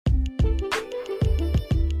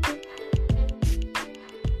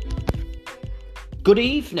Good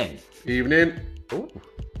evening. Evening. Ooh.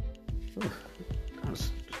 That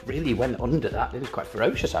really went under that. It was quite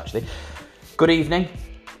ferocious, actually. Good evening.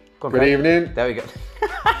 Go on, Good Craig. evening. There we go.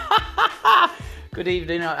 Good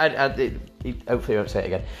evening. Hopefully I won't say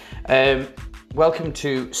it again. Welcome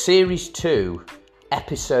to Series 2,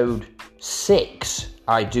 Episode 6,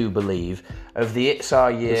 I do believe, of the It's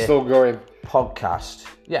Our Year We're still going. podcast.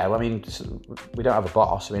 Yeah, well, I mean, we don't have a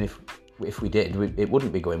boss. I mean, if we did, it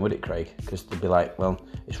wouldn't be going, would it, Craig? Because they'd be like, well,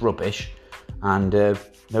 it's rubbish, and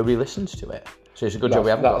nobody listens to it. So it's a good job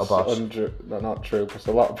we haven't got a boss. That's not true, because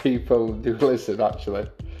a lot of people do listen, actually,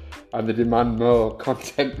 and they demand more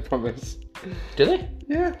content from us. Do they?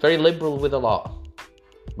 Yeah. Very liberal with a lot,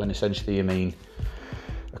 when essentially you mean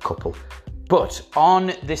a couple. But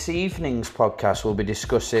on this evening's podcast, we'll be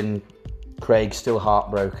discussing Craig still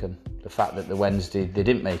heartbroken. The fact that the Wednesday, they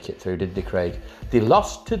didn't make it through, did they, Craig? They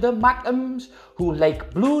lost to the Mackhams, who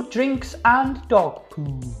like blue drinks and dog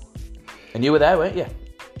poo. And you were there, weren't you?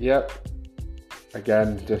 Yep.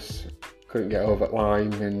 Again, just couldn't get over the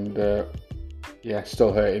line, and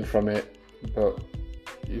still hurting from it. But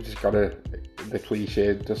you just got to, the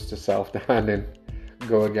cliche, dust yourself down and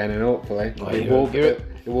go again, and hopefully it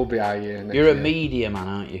will be our year next You're year. a media man,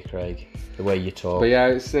 aren't you, Craig? The way you talk. But yeah,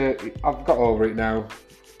 it's I've got over it now.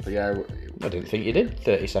 But yeah, I didn't think you did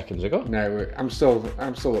 30 seconds ago. no, I'm still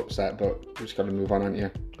upset, but we've just got to move on, haven't you?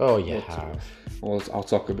 Oh, you have. I'll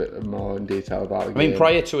talk a bit more in detail about it. I mean,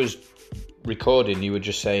 prior to us recording, you were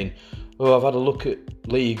just saying, oh, I've had a look at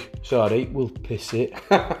League. Sorry, we'll piss it.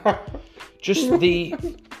 Just the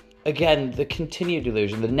continued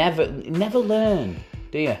delusion. They never learn,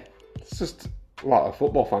 do you? It's just a lot of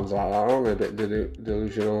football fans like that, aren't they? A bit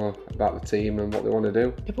delusional about the team and what they want to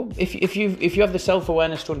do. Yeah, but if you have the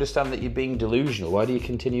self-awareness to understand that you're being delusional, why do you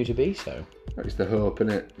continue to be so? It's the hope,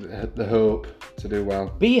 innit? The hope to do well.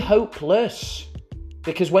 Be hopeless.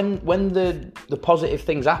 Because when the positive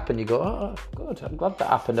things happen, you go, oh, good, I'm glad that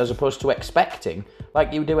happened, as opposed to expecting,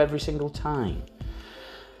 like you do every single time.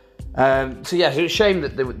 So it's a shame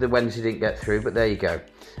that the Wednesday didn't get through, but there you go.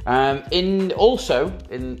 In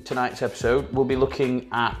tonight's episode, we'll be looking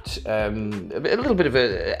at a little bit of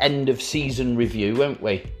an end of season review, won't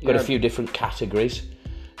we? Got a few different categories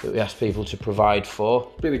that we asked people to provide for.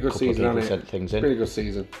 Been a good season, hasn't it? Sent things in. Been a good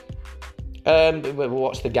season.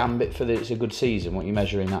 What's the gambit for it's a good season? What are you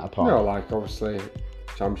measuring that upon? No, like obviously,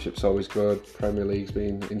 Championship's always good. Premier League's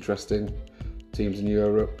been interesting. Teams in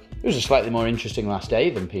Europe. It was a slightly more interesting last day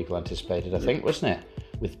than people anticipated, I think, wasn't it?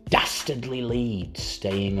 With dastardly Leeds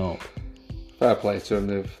staying up. Fair play to them.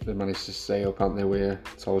 They've managed to stay up, haven't they? We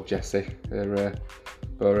told Jesse.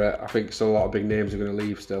 But I think still a lot of big names are going to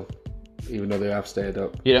leave still, even though they have stayed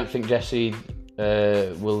up. You don't think Jesse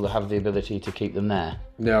will have the ability to keep them there?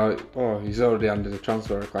 No. Oh, he's already handed a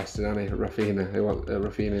transfer request in, hasn't he? Rafinha. He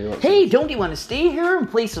wants hey, don't you want to stay here and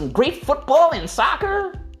play some great football and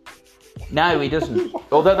soccer? No, he doesn't.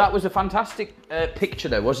 Although that was a fantastic picture,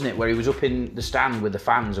 though, wasn't it? Where he was up in the stand with the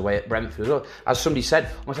fans away at Brentford. Well, as somebody said,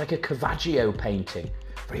 almost like a Caravaggio painting.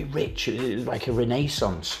 Very rich. It was like a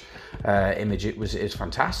Renaissance image. It was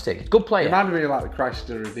fantastic. Good player. It reminded me of like the Christ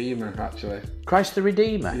the Redeemer, actually. Christ the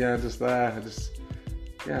Redeemer? Yeah, just there.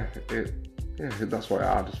 That's what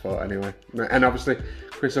I just thought anyway. And obviously,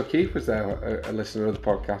 Chris O'Keefe was there, a listener of the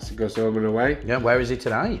podcast. He goes home and away. Yeah, where is he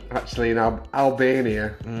tonight? Actually, in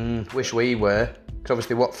Albania. Wish we were. Because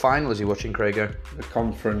obviously, what final is he watching, Craigo? The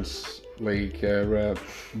Conference League,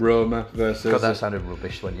 Roma versus... God, that sounded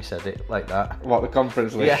rubbish when you said it like that. What, the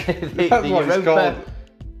Conference League? Yeah, That's what it's called.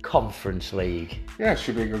 Conference League. Yeah, it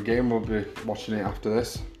should be a good game. We'll be watching it after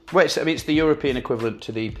this. Well, it's the European equivalent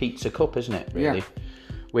to the Pizza Cup, isn't it, really? Yeah.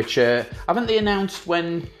 Which, haven't they announced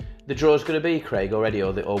when the draw's going to be, Craig, already,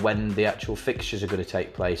 or when the actual fixtures are going to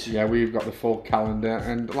take place? Yeah, we've got the full calendar,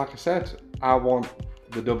 and like I said, I want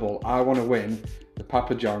the double. I want to win the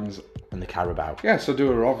Papa John's and the Carabao. Yeah, so do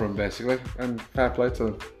a over them basically, and fair play to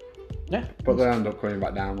them. Yeah, but they end up coming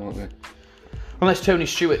back down, won't they? Unless Tony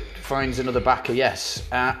Stewart finds another backer, yes.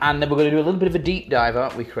 And then we're going to do a little bit of a deep dive,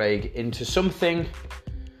 aren't we, Craig, into something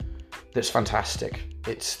that's fantastic.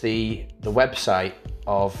 It's the website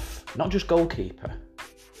of not just goalkeeper.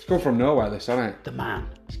 It's come from nowhere, this, hasn't it? The man,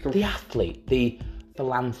 the athlete, the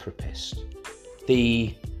philanthropist,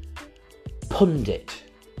 the pundit,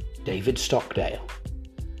 David Stockdale.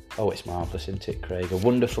 Oh, it's marvellous, isn't it, Craig? A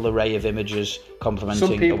wonderful array of images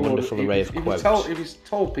complementing a wonderful array of quotes. If you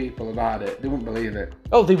told people about it, they wouldn't believe it.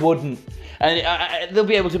 Oh, they wouldn't. And they'll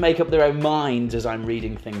be able to make up their own minds as I'm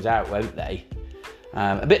reading things out, won't they?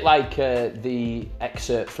 A bit like the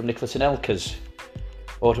excerpt from Nicholas Anelka's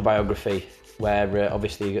autobiography, where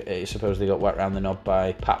obviously he supposedly got whacked round the knob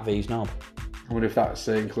by Pat V's knob. I wonder if that's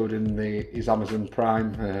including his Amazon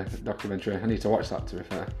Prime documentary. I need to watch that, to be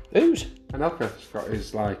fair. Whose? Anelka's got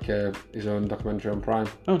his own documentary on Prime.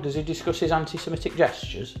 Oh, does he discuss his anti-Semitic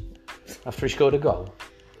gestures after he scored a goal?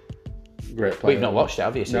 Great player. We've not watched it,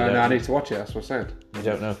 obviously. No, I need to watch it, that's what I said. You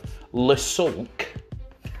don't know. Le Sulk,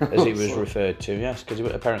 as he was referred to, yes, because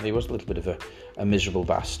apparently he was a little bit of a miserable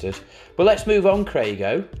bastard. But let's move on,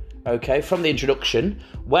 Craigo, okay, from the introduction,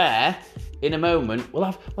 where, in a moment, we'll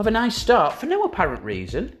have a nice start, for no apparent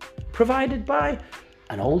reason, provided by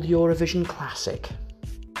an old Eurovision classic.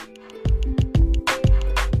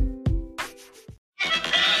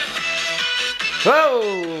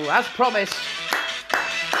 Whoa, as promised.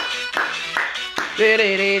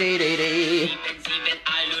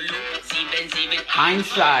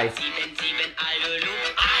 Einstein.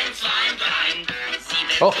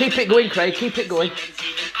 Oh, keep it going, Craig, keep it going.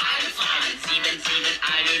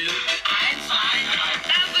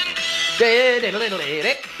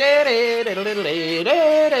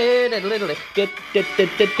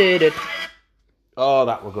 Oh,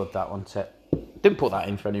 that were good, that one, Tip. Didn't put that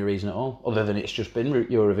in for any reason at all, other than it's just been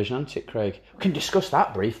Eurovision, hasn't it, Craig? We can discuss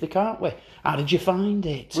that briefly, can't we? How did you find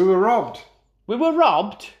it? We were robbed. We were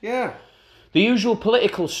robbed? Yeah. The usual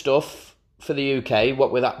political stuff for the UK,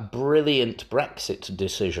 what with that brilliant Brexit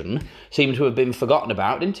decision, seemed to have been forgotten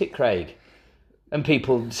about, didn't it, Craig? And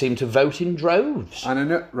people seem to vote in droves. And I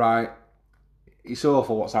know, right, it's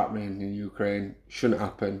awful what's happening in Ukraine. Shouldn't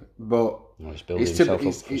happen, but He's building himself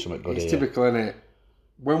up for something good here. It's typical, isn't it?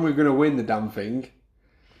 When we're going to win the damn thing,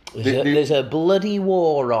 there's a bloody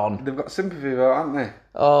war on. They've got sympathy vote, haven't they?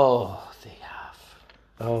 Oh, they have.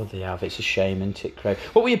 Oh, they have. It's a shame, isn't it, Craig?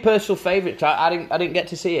 What were your personal favourites? I didn't get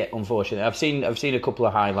to see it, unfortunately. I've seen a couple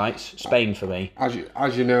of highlights. Spain for me. As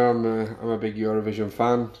you know, I'm a big Eurovision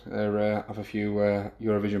fan. I have a few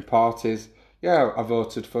Eurovision parties. Yeah, I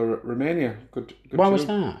voted for Romania. Good. Why was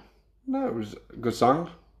that? No, it was a good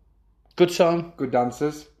song. Good song. Good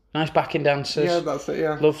dancers. Nice backing dancers. Yeah, that's it,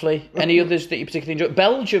 yeah. Lovely. Any others that you particularly enjoyed?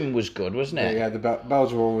 Belgium was good, wasn't it? Yeah, the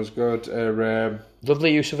Belgian one was good.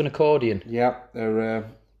 Lovely use of an accordion. Yeah, a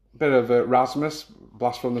bit of Rasmus,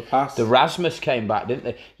 Blast from the Past. The Rasmus came back, didn't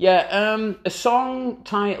they? Yeah, a song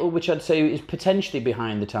title which I'd say is potentially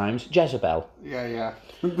behind the times, Jezebel. Yeah.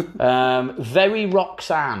 Very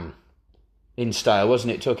Roxanne in style,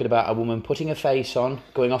 wasn't it? Talking about a woman putting a face on,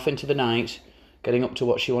 going off into the night, getting up to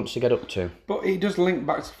what she wants to get up to. But it does link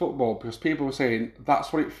back to football, because people were saying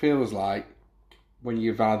that's what it feels like when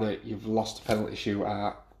you've lost a penalty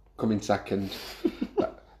shootout, coming second,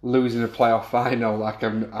 losing a playoff final, like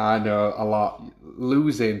I know a lot,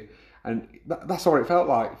 losing, and that's what it felt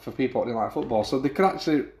like for people that didn't like football. So they could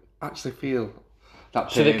actually feel that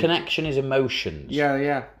pain. So the connection is emotions.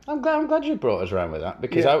 Yeah. I'm glad you brought us around with that,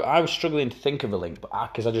 because I was struggling to think of a link,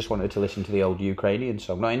 because I just wanted to listen to the old Ukrainian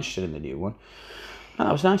song. I'm not interested in the new one. Oh,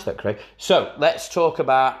 that was nice, that, Craig. So let's talk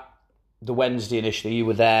about the Wednesday initially. You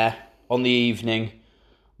were there on the evening.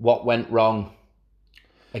 What went wrong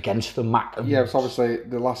against the Maccabees? Yeah, it's obviously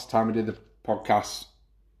the last time we did the podcast,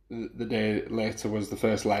 the day later was the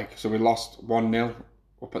first leg. So we lost 1-0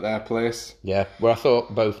 up at their place. Yeah, where I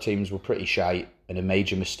thought both teams were pretty shite, and a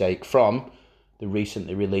major mistake from the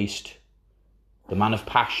recently released, the man of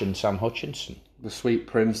passion, Sam Hutchinson. The sweet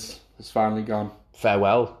prince has finally gone.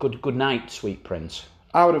 Farewell. Good night, sweet prince.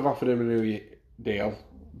 I would have offered him a new deal,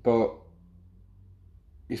 but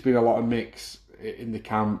it's been a lot of mix in the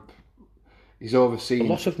camp. He's overseen a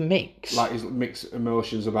lot of mix, like his mixed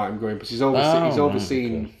emotions about him going, because he's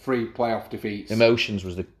overseen 3 playoff defeats. Emotions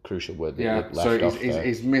was the crucial word. That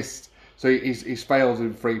he's missed. So he's failed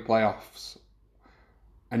in 3 playoffs.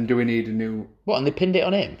 And do we need a new? What? And they pinned it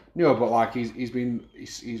on him? No, but like he's been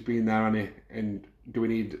there, and do we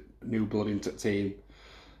need new blood into the team?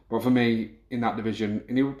 But for me, in that division,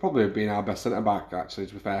 and he would probably have been our best centre back, actually,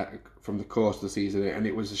 to be fair, from the course of the season, and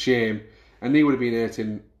it was a shame, and he would have been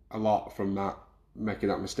hurting a lot from that, making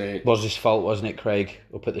that mistake. Was his fault, wasn't it, Craig?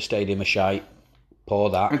 Up at the stadium, a shite. Pour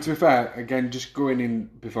that. And to be fair, again, just going in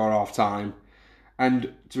before half time.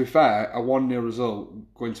 And to be fair, a 1-0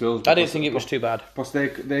 result going to Hillsborough. I didn't think it was too bad. Plus,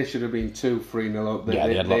 they should have been 2-3-0 up. They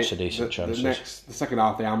had lots of decent chances. The second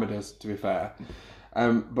half, they hammered us, to be fair.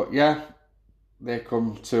 But yeah, they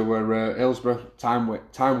come to Hillsborough,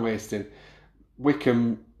 time wasting.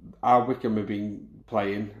 Wickham have been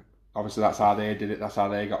playing. Obviously, that's how they did it. That's how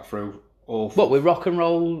they got through. What, with rock and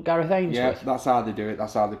roll Gareth Ainsworth? Yeah, that's how they do it.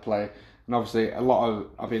 That's how they play. And obviously, I'm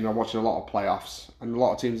watching a lot of playoffs, and a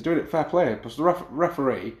lot of teams are doing it. Fair play, because the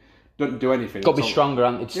referee don't do anything. Got to be stronger,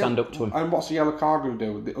 haven't they, to stand up to him. And what's the yellow card going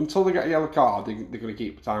to do? Until they get a yellow card, they're going to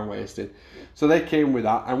keep time wasting. So they came with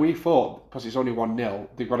that, and we thought, because it's only 1-0,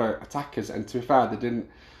 they've got to attack us. And to be fair, they didn't.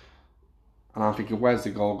 And I'm thinking, where's the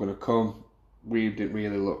goal going to come? We didn't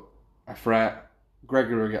really look a threat.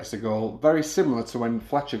 Gregory gets the goal. Very similar to when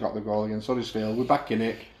Fletcher got the goal against Huddersfield. We're back in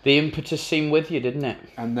it. The impetus seemed with you, didn't it?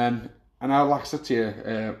 And I like I said to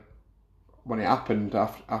you, when it happened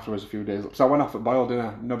afterwards a few days, so I went off at Boyle, didn't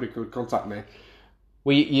I? Nobody could contact me.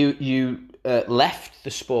 Well, you left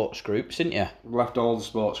the sports groups, didn't you? Left all the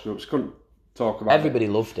sports groups. Couldn't talk about Everybody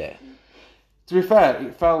loved it. To be fair,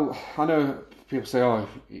 it felt... I know people say, oh,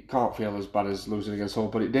 it can't feel as bad as losing against Hull,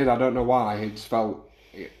 but it did. I don't know why. It just felt...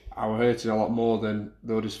 I was hurting a lot more than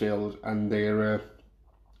the Huddersfield, and they're...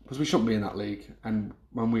 because we shouldn't be in that league, and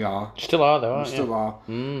when we are... Still are, though, aren't you? Still are.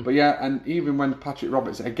 But yeah, and even when Patrick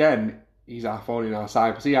Roberts, again, he's our phone in our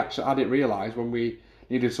side, because I didn't realise when we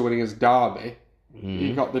needed to win against Derby,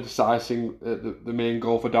 he got the decising, the main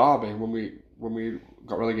goal for Derby when we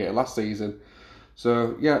got relegated last season.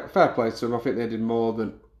 So yeah, fair play to them. I think they did more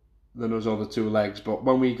than us over 2 legs. But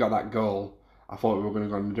when we got that goal, I thought we were going to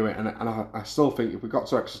go and do it. And I still think if we got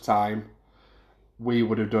to extra time, we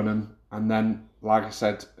would have done them. And then, like I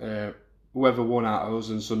said, whoever won out of us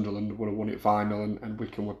and Sunderland would have won it final, and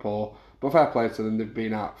Wycombe were poor. But fair play to them. They've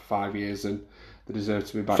been out for 5 years and they deserve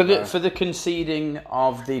to be back there. For the conceding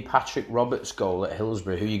of the Patrick Roberts goal at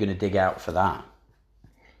Hillsborough, who are you going to dig out for that?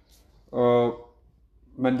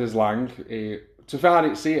 Mendes Lang. To be fair, I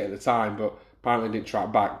didn't see it at the time, but apparently didn't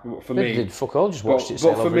track back. But for me, did fuck all, just watched it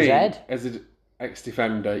sail over his head. As an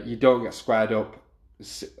ex-defender, you don't get squared up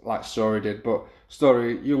like Story did. But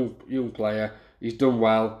Story, young player, he's done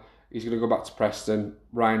well. He's going to go back to Preston.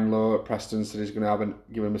 Ryan Lowe at Preston said he's going to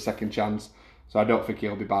give him a second chance. So I don't think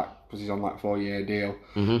he'll be back because he's on like a 4-year deal.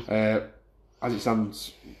 As it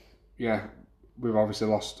stands, yeah, we've obviously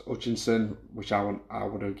lost Hutchinson, which I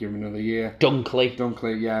would have given another year.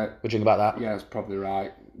 Dunkley, yeah. What do you think about that? Yeah, it's probably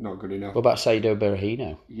right. Not good enough. What about Saido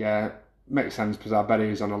Berahino? Yeah, makes sense because I bet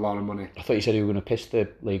he's on a lot of money. I thought you said you were going to piss the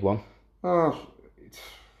League One. Oh. Is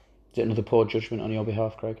it another poor judgment on your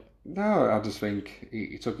behalf, Craig? No, I just think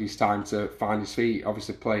he took his time to find his feet.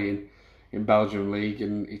 Obviously playing in Belgian league,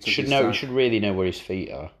 and he took his time. He should really know where his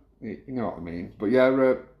feet are. You know what I mean? But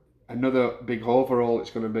yeah, another big overall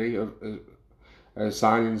it's going to be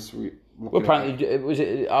signings. Well, apparently, was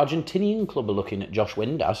it Argentinian club are looking at Josh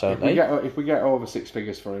Windass, aren't they? If we get over 6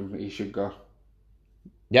 figures for him, he should go.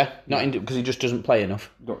 Yeah, because he just doesn't play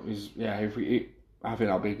enough. I think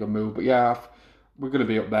that'll be a good move. But yeah, we're going to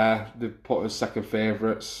be up there. They've put us second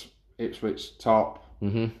favourites. Ipswich top,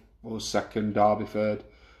 us second, Derby third.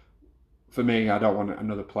 For me, I don't want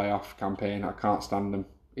another playoff campaign. I can't stand them.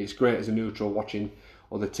 It's great as a neutral watching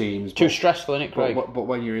other teams. Too stressful, isn't it, Craig? But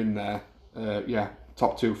when you're in there,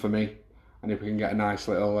 top 2 for me. And if we can get a nice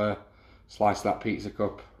little slice of that pizza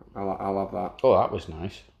cup, I'll have that. Oh, that was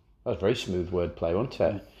nice. That was very smooth wordplay,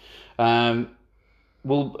 wasn't it?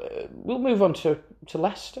 We'll move on to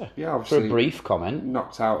Leicester. Yeah, obviously. For a brief comment.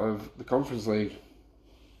 Knocked out of the Conference League.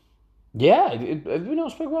 Yeah, have we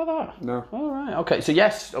not spoken about that? No. All right, okay. So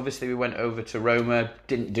yes, obviously we went over to Roma,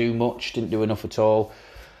 didn't do much, didn't do enough at all.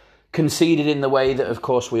 Conceded in the way that, of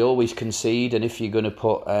course, we always concede. And if you're going to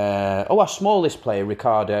put, our smallest player,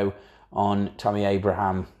 Ricardo, on Tammy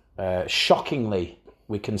Abraham, shockingly,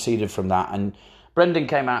 we conceded from that. And Brendan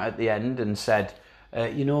came out at the end and said,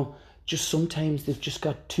 just sometimes they've just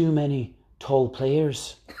got too many tall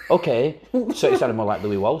players. Okay, so it sounded more like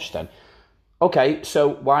Louis Walsh then. Okay, so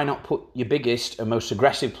why not put your biggest and most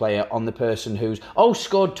aggressive player on the person who's,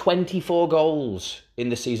 scored 24 goals in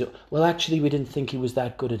the season? Well, actually, we didn't think he was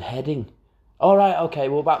that good at heading. All right, okay,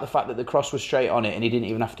 well, about the fact that the cross was straight on it and he didn't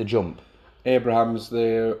even have to jump. Abraham's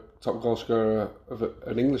the top goal scorer of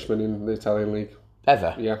an Englishman in the Italian league.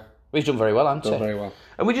 Ever? Yeah. Well, he's done very well, hasn't he? Done very well.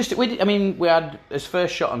 And we had his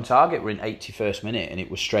first shot on target, we're in 81st minute, and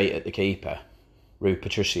it was straight at the keeper, Rui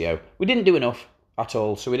Patricio. We didn't do enough at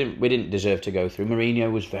all, so we didn't deserve to go through.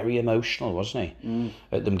 Mourinho was very emotional, wasn't he,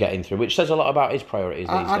 at them getting through, which says a lot about his priorities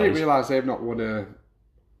these days. I didn't realise they've not won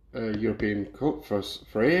a European Cup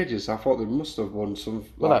for ages. I thought they must have won some.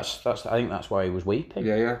 Well, I think that's why he was weeping.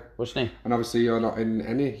 Yeah, wasn't he? And obviously, you're not in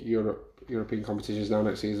any European competitions now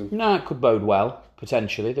next season. No, it could bode well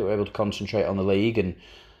potentially that we're able to concentrate on the league and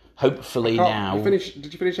hopefully now.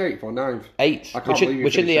 Did you finish 8th or 9th? 8th,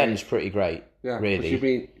 which in the end is pretty great. Yeah,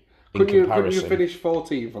 really. Couldn't you finish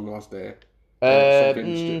 14th on the last day?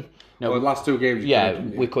 No, the last 2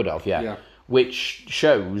 games. We could have. Yeah. Which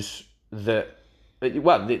shows that.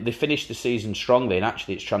 Well, they finished the season strongly, and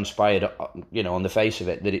actually, it's transpired, on the face of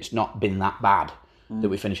it, that it's not been that bad. that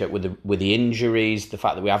we finish up with the injuries, the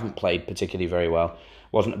fact that we haven't played particularly very well.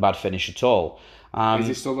 Wasn't a bad finish at all. Is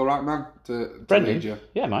he still the right man to Brendan? lead you?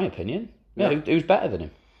 Yeah, my opinion. Yeah. Who's better than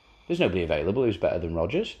him? There's nobody available who's better than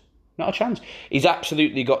Rodgers. Not a chance. He's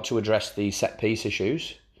absolutely got to address the set piece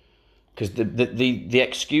issues because the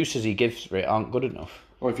excuses he gives for it aren't good enough.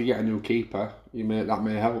 Or if you get a new keeper, that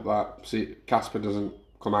may help that. See, Casper doesn't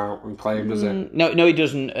come out and claim, does it? No, he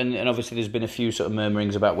doesn't. And obviously, there's been a few sort of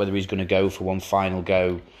murmurings about whether he's going to go for one final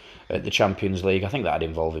go at the Champions League. I think that'd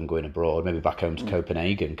involve him going abroad, maybe back home to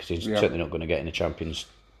Copenhagen, because he's certainly not going to get in the Champions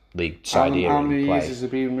League side here. How many years has he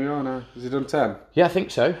been in Rio now? Has he done 10? Yeah, I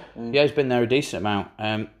think so. Yeah, he's been there a decent amount.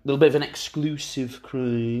 A little bit of an exclusive,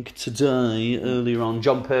 Craig, today, earlier on.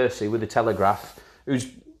 John Percy with the Telegraph, who's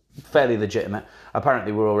fairly legitimate.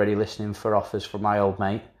 Apparently, we're already listening for offers from my old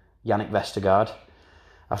mate, Yannick Vestergaard,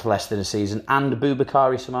 after less than a season, and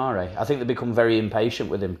Boubakary Samare. I think they've become very impatient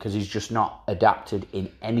with him because he's just not adapted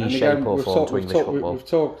in any shape or form to English football. We've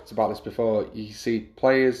talked about this before. You see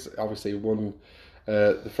players, obviously, won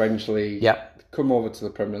the French league, come over to the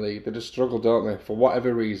Premier League. They just struggle, don't they, for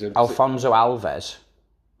whatever reason. Alfonso Alves.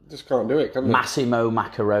 Just can't do it, can they? Massimo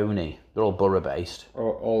Macaroni. They're all Borough-based.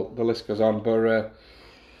 All the list goes on. But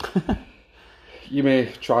you may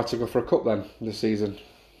try to go for a cup then this season.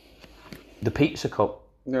 The Pizza Cup.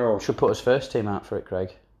 No. Should put us first team out for it,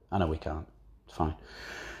 Craig. I know we can't. It's fine.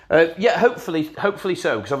 Hopefully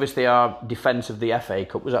so, because obviously our defence of the FA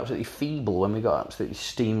Cup was absolutely feeble when we got absolutely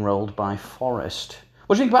steamrolled by Forest.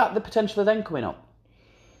 What do you think about the potential of them coming up?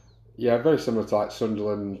 Yeah, very similar to like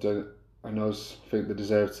Sunderland and us. I think they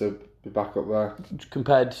deserve to be back up there.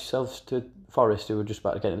 Compared yourselves to Forest, who were just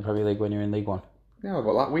about to get in the Premier League when you're in League One. No,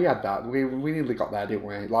 but like we had that. We nearly got there, didn't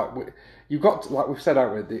we? You've got to, like we've said,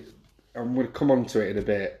 haven't we? And we'll come on to it in a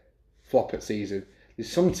bit. Flop at season.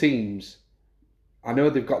 There's some teams. I know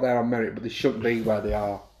they've got there on merit, but they shouldn't be where they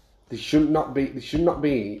are. They should not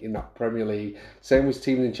be in that Premier League. Same with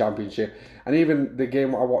teams in Championship. And even the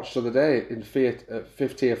game I watched the other day in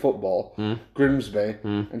fifth tier football, Grimsby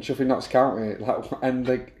and Sheffield Notts County, and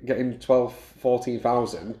they're getting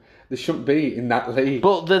 14,000. They shouldn't be in that league.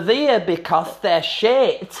 But they're there because they're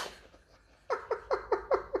shit.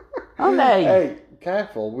 Aren't they? Hey,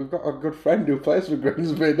 careful. We've got a good friend who plays for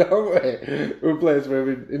Grimsby, don't we? Who plays for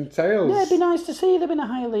him in Tails. Yeah, it'd be nice to see them in a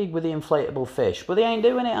higher league with the inflatable fish, but they ain't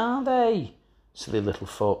doing it, are they? Silly little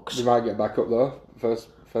fucks. They might get back up though.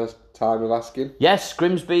 First time of asking. Yes,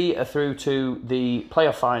 Grimsby are through to the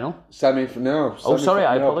playoff final.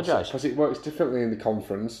 I apologise. Because it works differently in the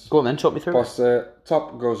conference. Go on then, talk me through it.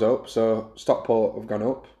 Top goes up, so Stockport have gone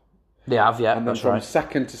up. They have, yeah, and then that's from right.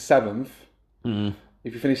 2nd to 7th,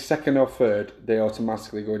 if you finish 2nd or 3rd, they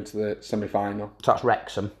automatically go into the semi-final. So that's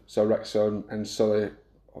Wrexham. So Wrexham and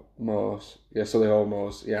Solihull-Moors. Yeah,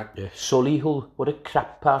 Solihull-Moors, yeah. Solihull, what a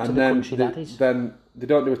crap part of the country that is. Then they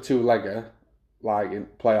don't do a two-legger, like in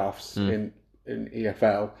playoffs in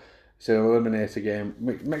EFL. It's an eliminator game.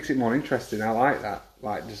 Makes it more interesting. I like that.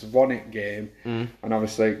 Like, just one game. And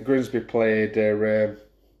obviously, Grimsby played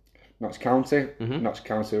Notts County. Notts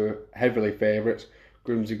County were heavily favourites.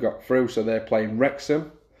 Grimsby got through, so they're playing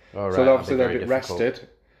Wrexham. Right, so obviously they're a bit rested.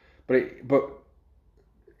 But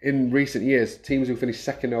in recent years, teams who finish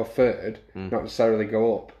 2nd or 3rd not necessarily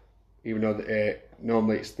go up, even though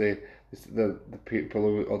normally it's the people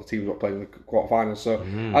who, or the teams that are playing in the quarterfinals. So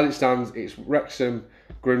as it stands, it's Wrexham,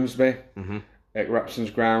 Grimsby at Wrexham's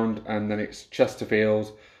ground, and then it's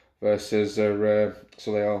Chesterfield versus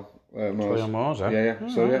Solihull. Moors, eh? Yeah.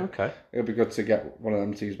 So okay. It'll be good to get one of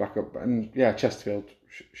them teams back up, and yeah, Chesterfield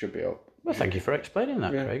should be up. Well, thank you for explaining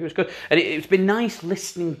that, Craig. It was good, and it's been nice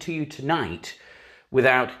listening to you tonight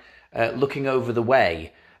without looking over the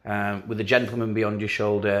way with a gentleman beyond your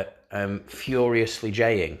shoulder, furiously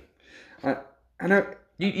jaying. I know.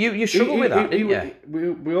 You struggled with that, didn't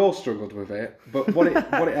you? We all struggled with it, but what it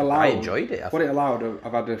allowed... I enjoyed it. What it allowed,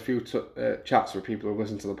 I've had a few chats with people who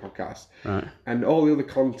listen to the podcast, right. And all the other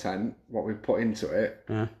content, what we put into it,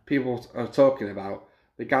 people are talking about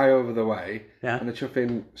the guy over the way, and the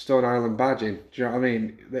chuffing Stone Island badging. Do you know what I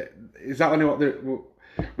mean? Is that only what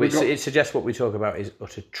it suggests what we talk about is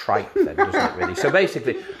utter tripe then, doesn't it, really? So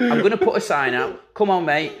basically, I'm going to put a sign out. Come on,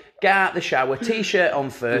 mate. Get out the shower. T-shirt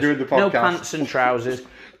on first. No pants and trousers.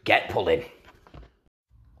 Get pulling.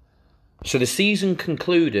 So the season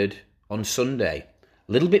concluded on Sunday.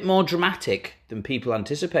 A little bit more dramatic than people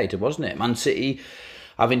anticipated, wasn't it? Man City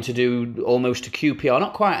having to do almost a QPR.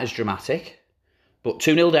 Not quite as dramatic, but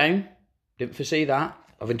 2-0 down. Didn't foresee that.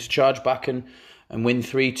 Having to charge back and win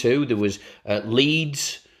 3-2. There was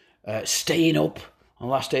Leeds staying up on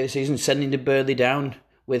the last day of the season, sending the Burnley down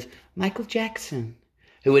with Michael Jackson.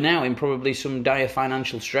 who are now in probably some dire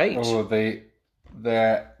financial straits. Oh,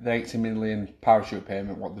 the 80 million parachute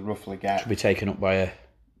payment, what they roughly get, Should be taken up by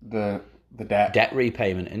the debt. debt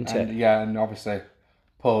repayment, isn't it? Yeah, and obviously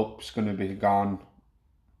Pope's going to be gone.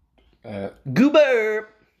 Goober!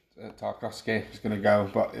 Tarkowski is going to go,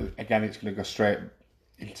 but again, it's going to go straight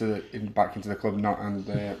back into the club, not and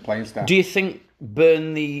the playing staff. Do you think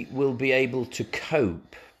Burnley will be able to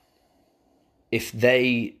cope if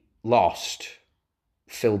they lost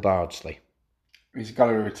Phil Bardsley? He's got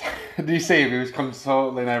to retire. Do you see him? He was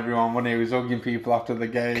consoling everyone when he was hugging people after the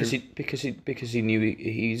game. Because he knew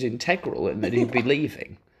he's integral and that he'd be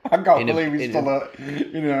leaving. I can't believe he's still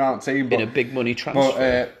in and out team. But, in a big money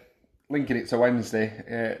transfer. But linking it to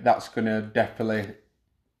Wednesday, that's going to definitely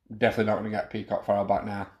not going to get Peacock Farrell back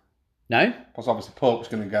now. No? Because obviously Pope's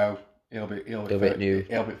going to go. He'll be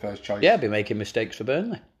first choice. Yeah, he'll be making mistakes for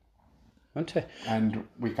Burnley, won't he? And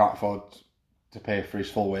we can't afford to pay for his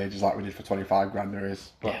full wages like we did for 25 grand there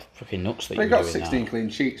is. But, yeah, fucking nuts that he you're got doing 16 clean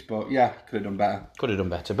sheets, but yeah, could have done better. Could have done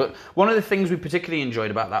better. But one of the things we particularly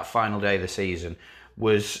enjoyed about that final day of the season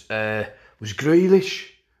was Grealish.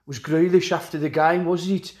 Was Grealish after the game,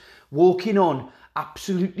 wasn't it? Walking on,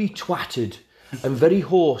 absolutely twatted and very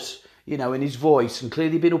hoarse, you know, in his voice, and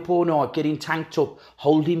clearly been up all night, getting tanked up,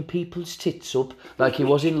 holding people's tits up like he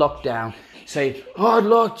was in lockdown, saying, I'd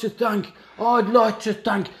like to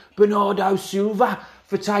thank Bernardo Silva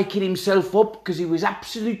for taking himself up because he was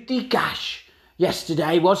absolutely gash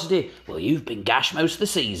yesterday, wasn't he? Well, you've been gash most of the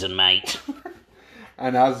season, mate.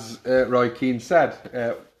 And as Roy Keane said,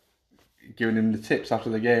 giving him the tips after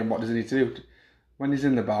the game, what does he need to do? When he's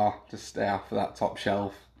in the bar, just stay off of that top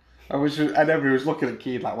shelf. And everyone was looking at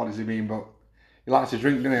Keane like, what does he mean? But he likes to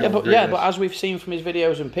drink, doesn't he? Yeah, but as we've seen from his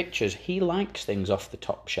videos and pictures, he likes things off the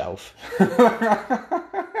top shelf.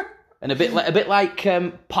 And a bit like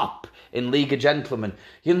Pop in League of Gentlemen.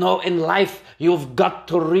 You know, in life, you've got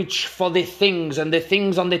to reach for the things, and the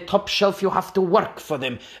things on the top shelf, you have to work for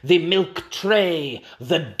them. The milk tray,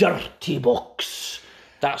 the dirty books.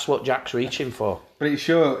 That's what Jack's reaching for. But it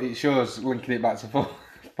shows, linking it back to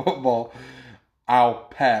football, how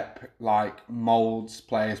Pep moulds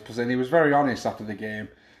players. Because he was very honest after the game,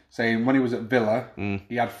 saying when he was at Villa,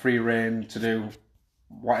 he had free reign to do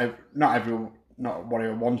whatever, not what he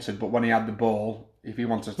wanted, but when he had the ball, if he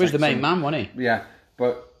wanted to. He was the main man, wasn't he? Yeah,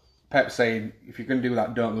 but Pep saying, if you're going to do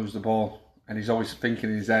that, don't lose the ball. And he's always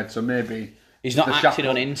thinking in his head, so maybe he's not acting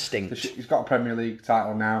on instinct. He's got a Premier League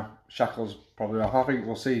title now. Shackle's probably off. I think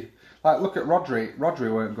we'll see. Look at Rodri.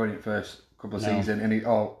 Rodri weren't going in first couple of seasons,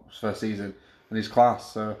 and first season, and he's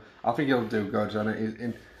class. So I think he'll do good.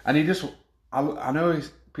 And he just, I know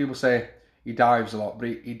people say he dives a lot, but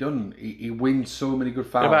he doesn't. He wins so many good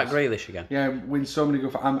fouls. What about Grealish again? Yeah, wins so many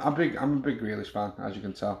good fouls. I'm a big Grealish fan, as you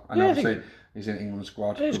can tell. And obviously he's in England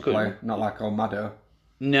squad. Good player, not like old Maddo.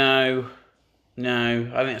 No.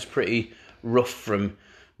 I think it's pretty rough from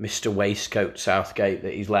Mr. Waistcoat Southgate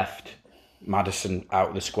that he's left Maddison out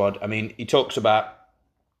of the squad. I mean, he talks about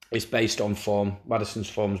it's based on form. Maddison's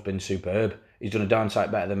form's been superb. He's done a darn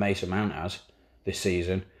sight better than Mason Mount has this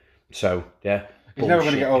season. So, yeah. He's never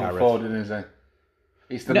going to get over Foden, is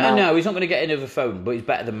he? No, he's not going to get in over Foden, but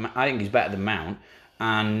I think he's better than Mount.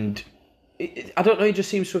 And I don't know, he just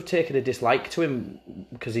seems to have taken a dislike to him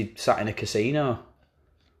because he sat in a casino.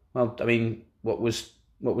 Well, I mean, what was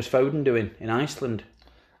Foden doing in Iceland?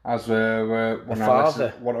 As one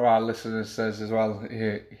of our listeners says as well,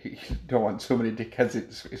 he don't want too many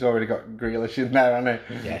dickheads. He's already got Grealish in there, hasn't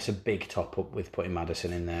he? Yeah, it's a big top up with putting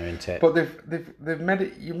Maddison in there, isn't it? But they've made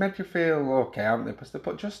it. You made you feel okay, haven't they? Because they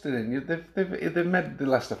put Justin in. They've made the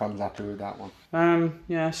Leicester fans happy with that one.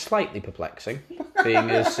 Yeah, slightly perplexing, being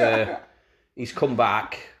as he's come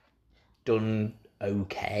back, done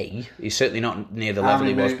okay. He's certainly not near the level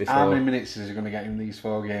he was before. How many minutes is he going to get in these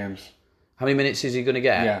 4 games? How many minutes is he going to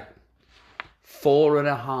get? Yeah.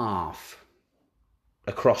 4.5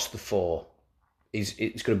 across the 4. It's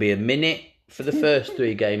going to be a minute for the first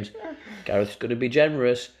 3 games. Gareth's going to be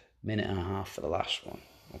generous. 1.5 minutes for the last one.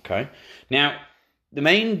 Okay. Now, the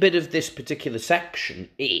main bit of this particular section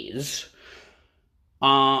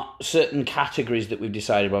are certain categories that we've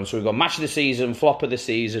decided on. So we've got match of the season, flop of the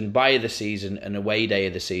season, buy of the season, and away day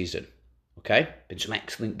of the season. Okay? Been some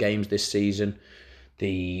excellent games this season.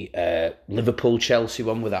 The Liverpool-Chelsea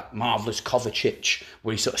one with that marvellous Kovacic,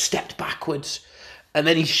 where he sort of stepped backwards, and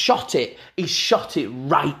then he shot it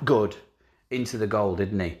right good into the goal,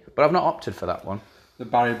 didn't he? But I've not opted for that one. The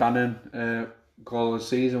Barry Bannon goal of the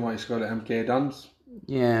season, what he scored at MK Dons.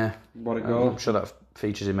 Yeah. What a goal. I'm sure that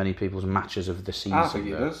features in many people's matches of the season. I think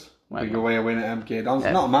it does. Big away win at MK Dons.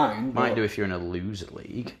 Yeah, not mine. Might do if you're in a loser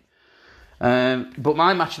league. But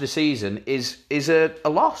my match of the season is a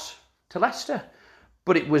loss to Leicester.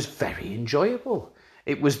 But it was very enjoyable.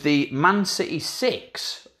 It was the Man City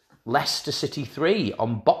 6, Leicester City 3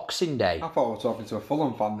 on Boxing Day. I thought we were talking to a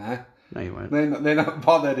Fulham fan there. No, you weren't. They're not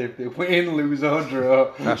bothered if they win, lose or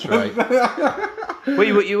draw. That's right. Well,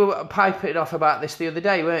 you were piping off about this the other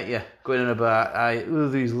day, weren't you? Going on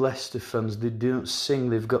about, these Leicester fans, they don't sing,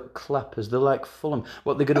 they've got clappers, they're like Fulham.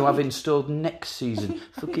 What they're going to have installed next season?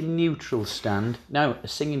 Fucking neutral stand. No, a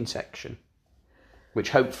singing section. Which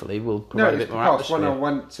hopefully will provide a bit more atmosphere. When I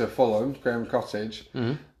went to Fulham, Graham Cottage,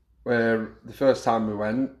 where the first time we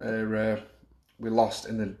went, we lost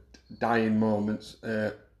in the dying moments.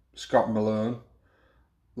 Scott Malone,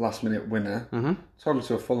 last minute winner, talking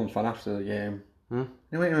to a Fulham fan after the game.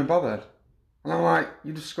 He weren't even bothered. And I'm like,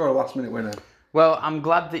 you just scored a last minute winner. Well, I'm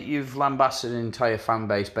glad that you've lambasted an entire fan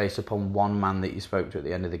base based upon one man that you spoke to at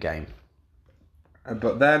the end of the game.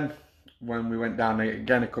 But then, when we went down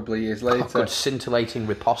again a couple of years later... Good scintillating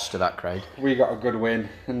riposte to that, Craig. We got a good win,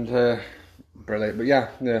 and brilliant. But yeah,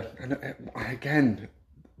 and again,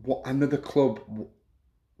 another club,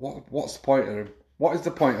 what's the point of them? What is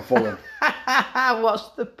the point of Fulham? What's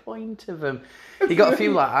the point of them? You got a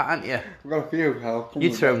few like that, haven't you? We've got a few.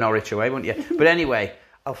 You'd throw Norwich away, wouldn't you? But anyway,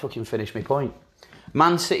 I'll fucking finish my point.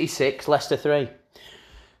 Man City 6, Leicester 3.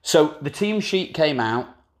 So the team sheet came out.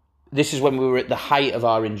 This is when we were at the height of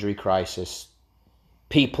our injury crisis.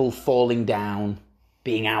 People falling down,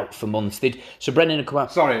 being out for months. So Brendan had come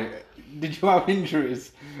out... Sorry, did you have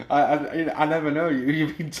injuries? I never know.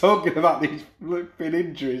 You've been talking about these flipping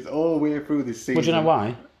injuries all the way through this season. Well, do you know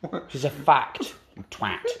why? It's a fact, you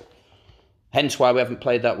twat. Hence why we haven't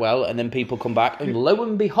played that well, and then people come back, and lo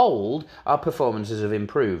and behold, our performances have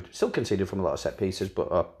improved. Still conceded from a lot of set pieces,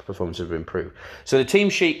 but our performances have improved. So the team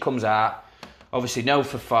sheet comes out. Obviously, no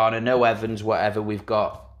Fofana, no Evans, whatever. We've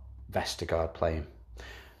got Vestergaard playing.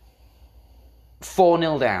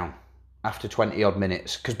 4-0 down after 20-odd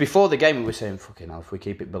minutes. Because before the game, we were saying, fucking hell, if we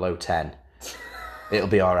keep it below 10, it'll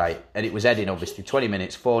be all right. And it was heading, obviously, 20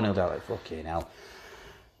 minutes, 4-0 down, like, fucking hell.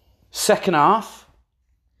 Second half,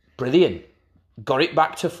 brilliant. Got it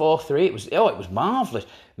back to 4-3. It was marvellous.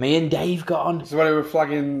 Me and Dave got on. So when we were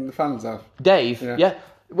flagging the fans off? Dave, yeah.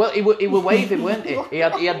 Well, he were waving, weren't he? He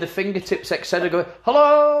had the fingertips, etc. going,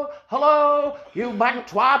 hello, you bank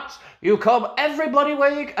twats. You come, everybody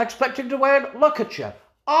expecting to win. Look at you,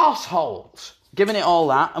 arseholes. Giving it all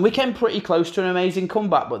that. And we came pretty close to an amazing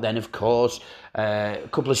comeback. But then, of course, a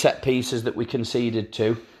couple of set pieces that we conceded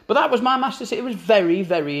to. But that was my master's. It was very,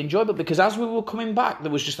 very enjoyable because as we were coming back,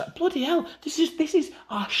 there was just that, bloody hell, this is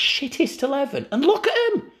our shittest 11. And look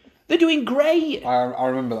at them. They're doing great. I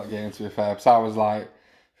remember that game, to be fair. So I was like,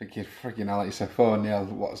 thinking, freaking hell, it's a 4-0,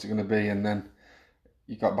 what's it going to be? And then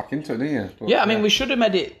you got back into it, didn't you? But, yeah, I mean, we should have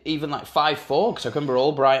made it even like 5-4, because I remember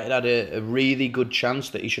Albright had a really good chance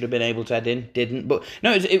that he should have been able to head in, didn't. But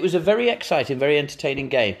no, it was a very exciting, very entertaining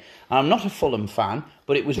game. And I'm not a Fulham fan,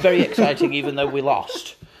 but it was very exciting even though we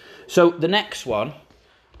lost. So the next one,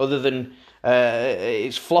 other than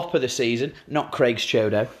it's flop of the season, not Craig's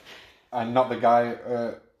Chodo. And not the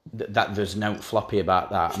guy... That there's no floppy about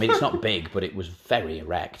that. I mean, it's not big, but it was very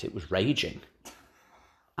erect. It was raging.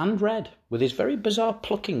 And red, with his very bizarre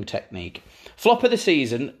plucking technique. Flop of the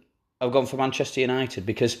season, I've gone for Manchester United,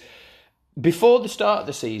 because before the start of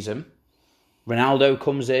the season, Ronaldo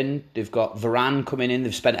comes in, they've got Varane coming in,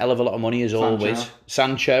 they've spent a hell of a lot of money as always.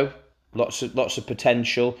 Sancho, lots of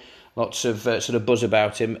potential. Lots of sort of buzz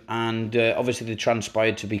about him, and obviously they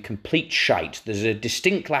transpired to be complete shite. There's a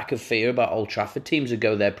distinct lack of fear about Old Trafford. Teams that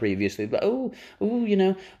go there previously, but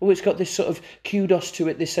it's got this sort of kudos to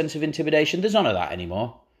it, this sense of intimidation. There's none of that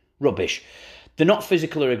anymore. Rubbish. They're not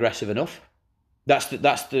physical or aggressive enough. That's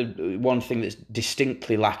the one thing that's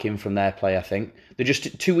distinctly lacking from their play, I think. They're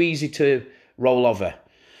just too easy to roll over.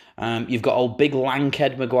 You've got old big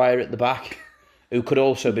lankhead Maguire at the back, who could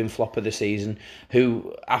also have been flop of the season,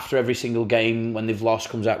 who, after every single game, when they've lost,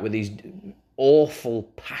 comes out with these awful,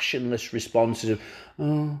 passionless responses of,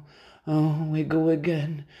 oh, we go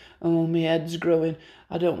again. Oh, my head's growing.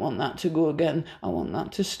 I don't want that to go again. I want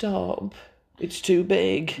that to stop. It's too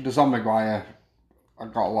big. Just on Maguire, I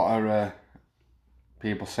got a lot of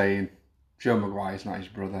people saying Joe Maguire's not his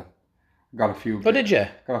brother. Got a few. Did you?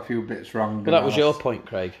 Got a few bits wrong. Well, that was your point,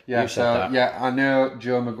 Craig. Yeah, you said that. Yeah, I know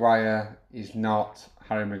Joe Maguire is not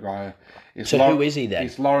Harry Maguire. Who is he then?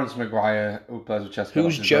 It's Lawrence Maguire, who plays with Chester.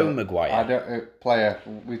 Who's Joe Maguire? I don't player.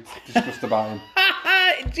 We discussed about him.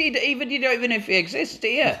 You don't even know if he exists, do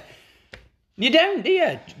you? You don't, do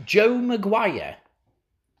you? Joe Maguire.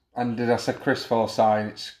 And did I say Chris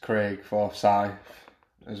Forsyth? It's Craig Forsyth.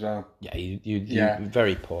 as well. Yeah, you're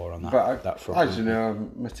very poor on that, that front. As you know,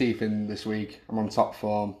 my teeth in this week. I'm on top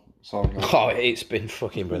form. So oh, it's been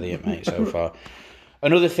fucking brilliant, mate, so far.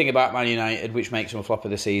 Another thing about Man United, which makes them a flop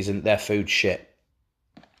of the season, their food shit.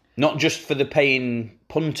 Not just for the paying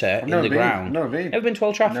punter in the ground. Never been to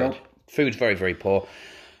Old Trafford? No. Food's very, very poor.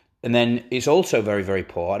 And then it's also very, very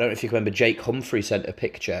poor. I don't know if you can remember, Jake Humphrey sent a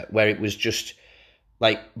picture where it was just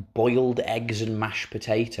like boiled eggs and mashed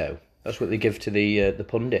potato. That's what they give to the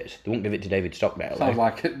pundits. They won't give it to David Stockdale. Sounds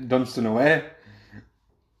like Dunstan away.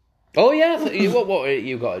 Oh yeah, what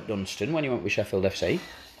you got at Dunstan when you went with Sheffield FC?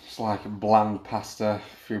 It's like a bland pasta,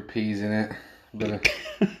 a few peas in it.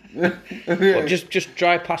 What, just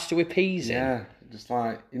dry pasta with peas in? Yeah, just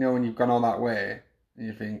like, you know when you've gone all that way and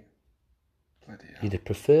you think, bloody hell. You'd have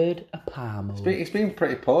preferred a Parmo. It's been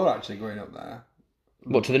pretty poor actually going up there.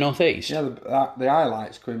 What, to the North East? Yeah, the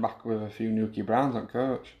highlights coming back with a few Nuki Browns on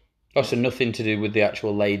coach. Oh, so nothing to do with the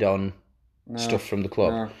actual laid on stuff from the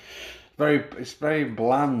club? No. It's very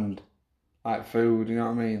bland, like food, you know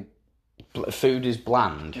what I mean? Food is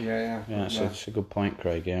bland? Yeah. So it's a good point,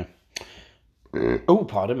 Craig, yeah. Oh,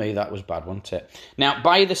 pardon me, that was bad, wasn't it? Now,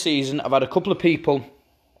 by the season, I've had a couple of people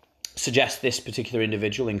suggest this particular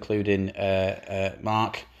individual, including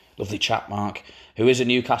Mark, lovely chap Mark, who is a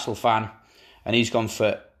Newcastle fan, and he's gone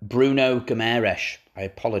for Bruno Guimaraes. I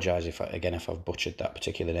apologise if I've butchered that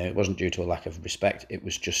particular name. It wasn't due to a lack of respect, it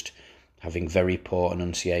was just having very poor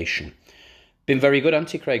enunciation. Been very good,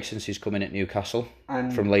 hasn't he, Craig, since he's come in at Newcastle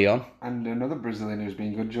from Lyon. And another Brazilian who's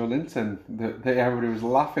been good, Joe Linton. Everybody was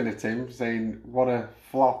laughing at him, saying what a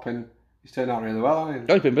flop, and he's turned out really well, hasn't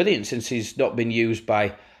he? Oh, he's been brilliant since he's not been used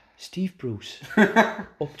by Steve Bruce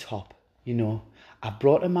up top. You know, I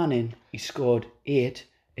brought a man in, he scored 8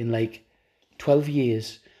 in like 12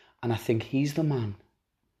 years, and I think he's the man.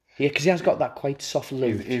 Yeah, because he has got that quite soft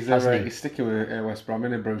look. He's sticking with West Brom,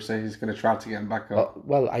 isn't he, Bruce? He's going to try to get him back up.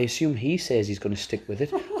 Well, I assume he says he's going to stick with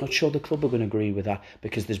it. Not sure the club are going to agree with that,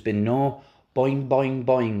 because there's been no boing, boing,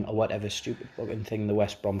 boing, or whatever stupid fucking thing the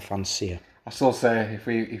West Brom fans see. I still say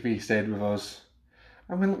if he stayed with us,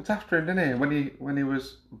 and we looked after him, didn't he? When he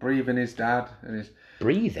was breathing his dad and his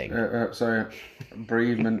breathing.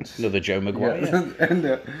 Bereavement. Another Joe Maguire. Yeah. And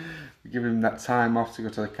give him that time off to go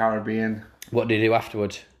to the Caribbean. What did he do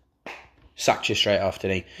afterwards? Sacked you straight off,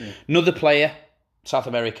 didn't he? Yeah. Another player, South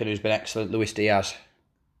American, who's been excellent, Luis Diaz.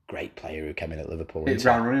 Great player who came in at Liverpool. He's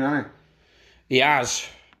round running, hasn't he?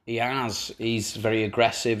 He has. He's very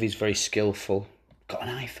aggressive. He's very skillful. Got an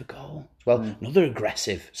eye for goal. Well, another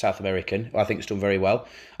aggressive South American who I think has done very well.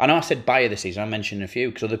 I know I said Bayer this season. I mentioned a few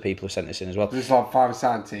because other people have sent this in as well. This is like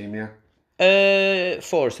 5-a-side team, yeah?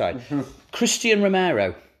 4-a-side. Christian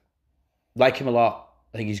Romero. Like him a lot.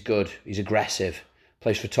 I think he's good. He's aggressive.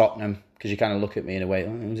 Plays for Tottenham. Because you kind of look at me in a way,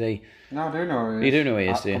 who's he? No, I do know who he is. You do know who he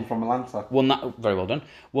is, do you? I'm from Atlanta. Very well done.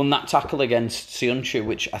 Won that tackle against Sionchu,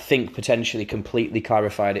 which I think potentially completely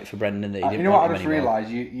clarified it for Brendan that he didn't You know what I just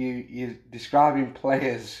realised? You're describing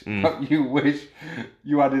players that you wish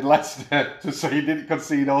you had in Leicester so you didn't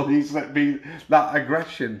concede all these, that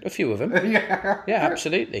aggression. A few of them. Yeah,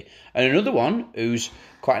 absolutely. And another one who's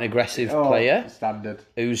quite an aggressive player. Standard.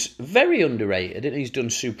 Who's very underrated and he's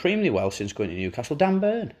done supremely well since going to Newcastle, Dan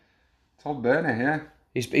Burn. Todd Burner, yeah.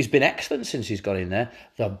 He's been excellent since he's got in there.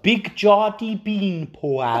 The big Geordie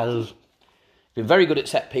Beanpole. Been very good at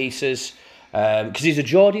set pieces. Because he's a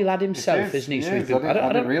Geordie lad himself, isn't he? He is. I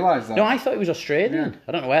didn't realise that. No, I thought he was Australian. Yeah.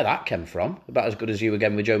 I don't know where that came from. About as good as you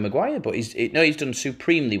again with Joe Maguire. But he's done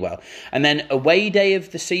supremely well. And then away day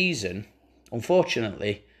of the season,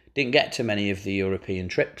 unfortunately, didn't get to many of the European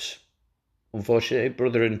trips. Unfortunately,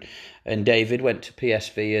 brother and David went to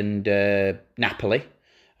PSV and Napoli.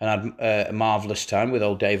 And had a marvellous time with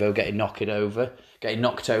old Davo getting knocked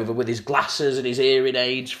over with his glasses and his hearing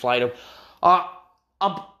aids flying up.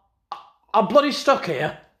 I'm bloody stuck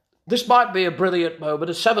here. This might be a brilliant moment,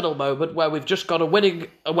 a seminal moment where we've just got a winning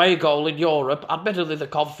away goal in Europe, admittedly the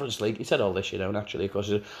Conference League. He said all this, naturally, of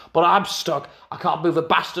course. But I'm stuck. I can't move a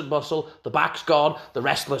bastard muscle. The back's gone. The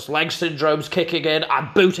restless leg syndrome's kicking in.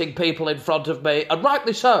 I'm booting people in front of me. And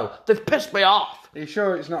rightly so. They've pissed me off. Are you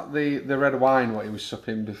sure it's not the red wine what he was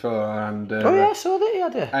supping before? And I saw that he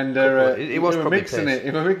had it. And he was probably mixing it.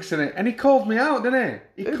 He was mixing it, and he called me out, didn't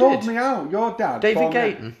he? He called me out. Your dad, David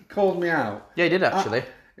Gayton, called me out. Yeah, he did actually.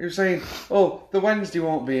 He was saying, the Wednesday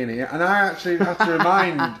won't be in here. And I actually had to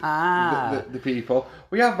remind the people,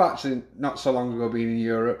 we have actually not so long ago been in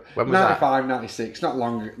Europe. When was 95, 96, not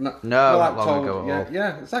long ago. Not long ago.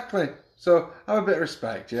 Yeah, exactly. So have a bit of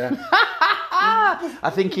respect, yeah.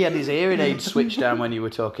 I think he had his hearing aid switched down when you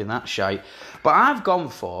were talking that shite. But I've gone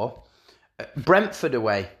for Brentford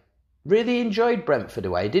away. Really enjoyed Brentford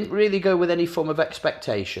away. Didn't really go with any form of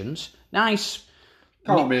expectations. Nice.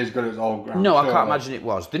 Can't be as good as old ground. No, I can't imagine it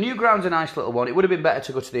was. The new ground's a nice little one. It would have been better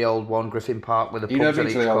to go to the old one, Griffin Park, with a pubs on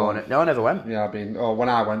each corner. No, I never went. Yeah, when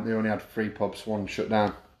I went, they only had 3 pubs, one shut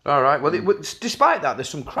down. All right. Well, despite that, there's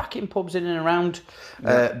some cracking pubs in and around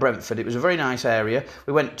Brentford. It was a very nice area.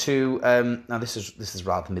 We went to now this is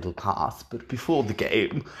rather middle class, but before the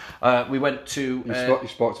game, we went to. You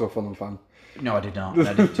spoke to a Fulham fan. No, I did not.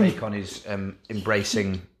 I didn't take on his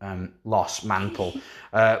embracing loss mantle.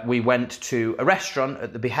 We went to a restaurant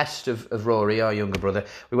at the behest of Rory, our younger brother.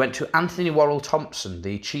 We went to Anthony Worrell Thompson,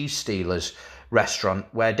 the cheese stealers restaurant,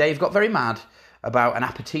 where Dave got very mad about an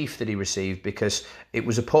aperitif that he received because it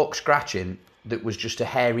was a pork scratching that was just a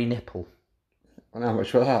hairy nipple. And how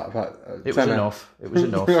much was that? It was enough. It was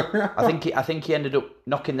enough. I think he ended up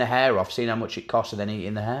knocking the hair off, seeing how much it cost, and then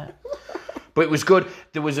eating the hair. But it was good.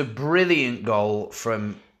 There was a brilliant goal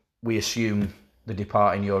from, we assume, the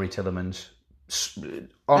departing Yuri Tillemans. Is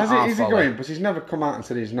he going? But he's never come out and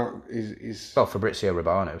said he's not. Well, Fabrizio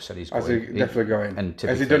Romano said he's going. Has he definitely going?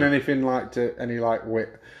 Has he done anything like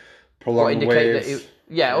prolonged waves?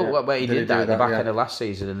 He did that at the back end of last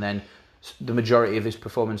season, and then the majority of his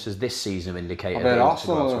performances this season have indicated. I bet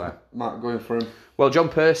Arsenal might go in for him. Well, John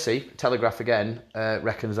Percy, Telegraph again,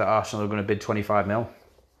 reckons that Arsenal are going to bid 25 mil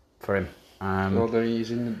for him. Well, they're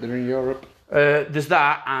in Europe. There's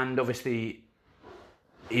that, and obviously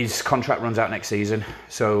his contract runs out next season,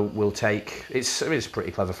 so we'll take. It's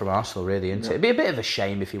pretty clever from Arsenal, really, isn't it? It'd be a bit of a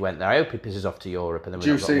shame if he went there. I hope he pisses off to Europe, and then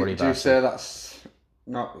we're not got to worry about it. Do you say that's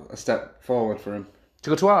not a step forward for him to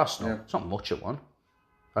go to Arsenal? Yeah. It's not much at one.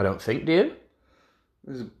 I don't think. Do you?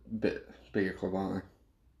 There's a bit bigger club, aren't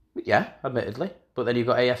they? Yeah, admittedly, but then you've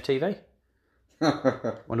got AFTV.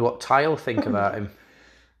 Wonder what Tile think about him.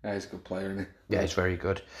 Yeah, he's a good player, isn't he? Yeah, he's very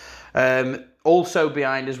good. Also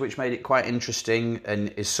behind us, which made it quite interesting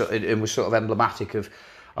and was sort of emblematic of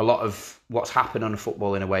a lot of what's happened on a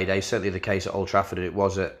football in away day. Certainly the case at Old Trafford, and it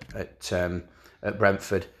was at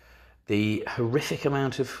Brentford. The horrific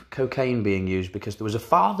amount of cocaine being used because there was a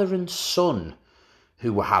father and son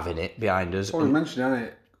who were having it behind us. Well, we mentioned, hasn't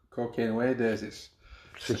it? Cocaine away days. It's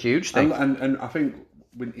a huge thing, and I think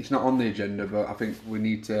it's not on the agenda, but I think we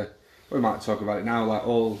need to. We might talk about it now, like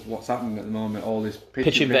all what's happening at the moment, all this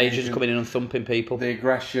pitch invasions coming in and thumping people. The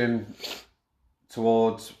aggression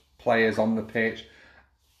towards players on the pitch.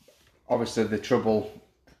 Obviously, the trouble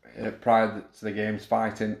prior to the games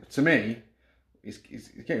fighting. To me, it's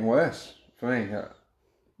getting worse for me.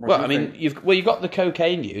 You've got the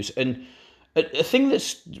cocaine use, and a thing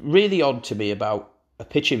that's really odd to me about a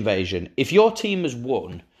pitch invasion. If your team has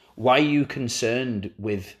won, why are you concerned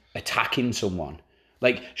with attacking someone?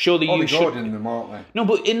 Like, surely you should. Them, aren't they? No,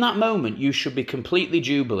 but in that moment, you should be completely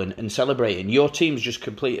jubilant and celebrating. Your team's just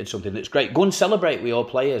completed something that's great. Go and celebrate with your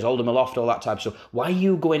players, hold them aloft, all that type of stuff. Why are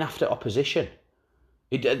you going after opposition?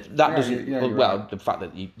 The fact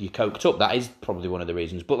that you coked up, that is probably one of the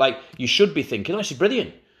reasons. But, like, you should be thinking, this is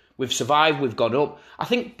brilliant. We've survived, we've gone up. I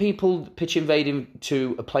think people pitch invading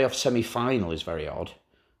to a playoff semi-final is very odd.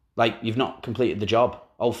 Like, you've not completed the job.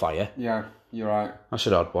 All fire. Yeah. You're right. That's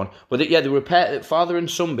an odd one. But the repair, father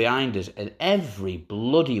and son behind us, and every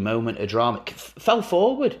bloody moment of drama fell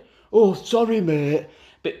forward. Oh, sorry, mate.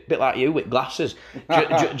 Bit like you with glasses,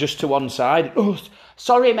 just to one side. Oh,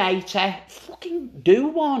 sorry, mate. Fucking do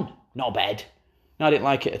one. Not bad. No, I didn't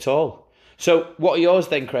like it at all. So, what are yours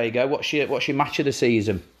then, Craig? What's your match of the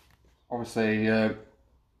season? Obviously, you're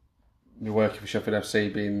working for Sheffield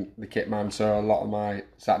FC, being the kit man, so a lot of my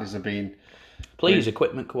Saturdays have been. Please,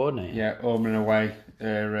 equipment coordinator. Yeah, home and away.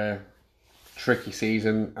 Tricky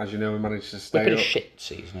season, as you know. We managed to stay up. It's been a shit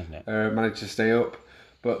season, isn't it? Managed to stay up,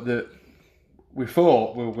 but we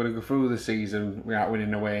thought we were going to go through the season without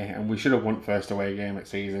winning away, and we should have won first away game at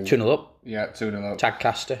season. 2-0 up. Yeah, 2-0 up.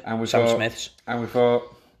 Tagcaster. And Sam Smiths. And we thought,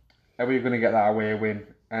 are we going to get that away win?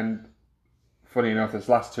 And funny enough, this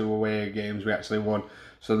last 2 away games we actually won.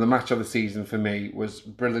 So the match of the season for me was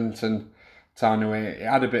Bridlington Town away. It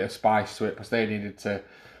had a bit of spice to it because they needed to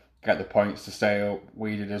get the points to stay up.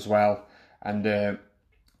 We did as well. And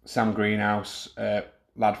Sam Greenhouse,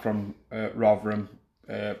 lad from Rotherham,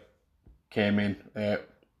 came in the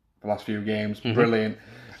last few games. Mm-hmm. Brilliant.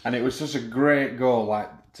 And it was such a great goal.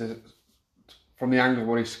 From the angle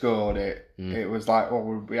where he scored it, it was like,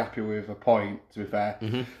 we'd be happy with a point, to be fair.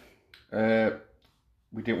 Mm-hmm.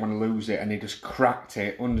 We didn't want to lose it, and he just cracked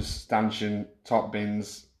it under stanchion, top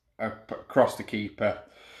bins, across the keeper.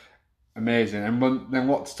 Amazing. And then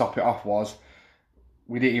what to top it off was,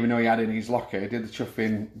 we didn't even know he had it in his locker. He did the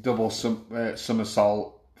chuffing double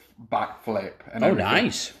somersault backflip. And everything.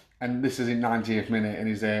 Nice. and this is in 90th minute, and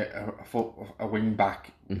he's a wing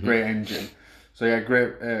back, great engine. So yeah,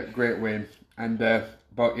 great win. And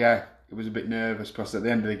but yeah, it was a bit nervous because at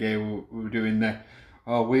the end of the game we were doing the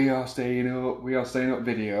we are staying up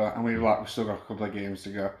video, and we were like, we've still got a couple of games to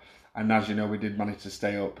go. And as you know, we did manage to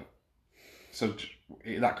stay up. So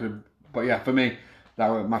that could, but yeah, for me, that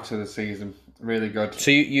was match of the season. Really good.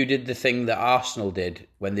 So you did the thing that Arsenal did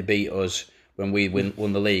when they beat us when we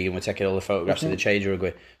won the league, and we're taking all the photographs of the change room.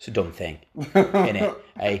 Going, it's a dumb thing, innit?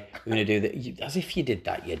 Hey, we're gonna do that as if you did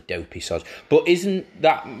that, you dopey sods. But isn't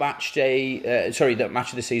that match day? That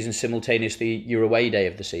match of the season simultaneously your away day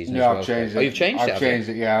of the season? Yeah, as well? I've changed it. Oh, you've changed it. I've changed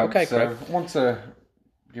it. Yeah. Okay, so great. I want to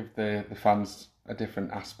give the fans a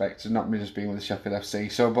different aspect, and not me just being with Sheffield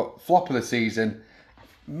FC. So, but flop of the season,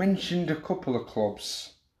 mentioned a couple of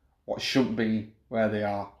clubs what shouldn't be where they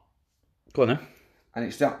are. Go on then. And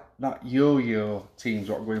it's that yo-yo teams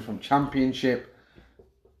what are going from Championship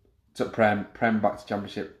to Prem back to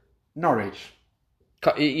Championship. Norwich.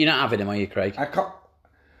 You're not having him, are you, Craig? I can't.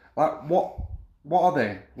 Like what are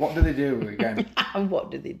they? What do they do again?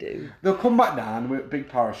 What did they do? They'll come back down with a big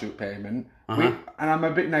parachute payment. And I'm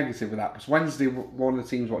a bit negative with that because Wednesday, one of the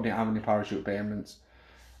teams what didn't have any parachute payments.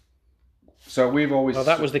 So we've always. Well,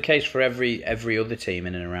 that was the case for every other team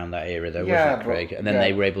in and around that era, though, wasn't it, Craig? And then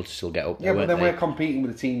they were able to still get up there. Yeah, but then we're competing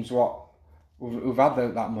with the teams who've had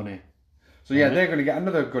that money. So yeah, they're going to get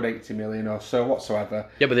another good 80 million or so whatsoever.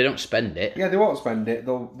 Yeah, but they don't spend it. Yeah, they won't spend it.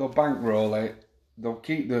 They'll bankroll it. They'll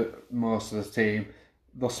keep the most of the team.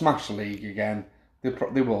 They'll smash the league again.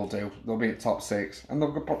 They will do. They'll be at top 6, and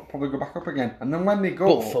they'll probably go back up again. And then when they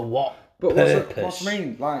go, but for what? But purpose? what's I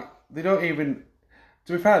mean? Like they don't even.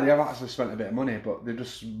 To be fair, they have actually spent a bit of money, but they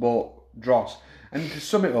just bought dross. And to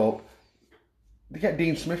sum it up, they get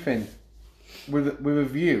Dean Smith in with a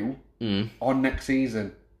view on next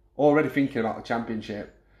season, already thinking about the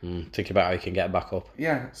Championship. Thinking about how you can get back up.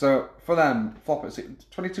 Yeah, so for them, flop at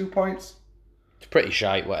 22 points. It's pretty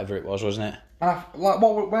shite, whatever it was, wasn't it?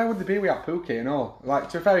 Where would they be without Pookie and all? Like,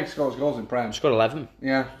 to be fair, he scores goals in Prem. Scored 11.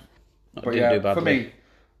 Yeah. Didn't do badly. For me,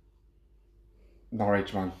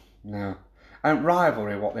 Norwich, man. No. And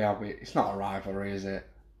rivalry, what they have with it's not a rivalry, is it?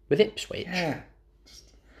 With Ipswich? Yeah.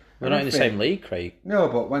 We're not in the same league, Craig. No,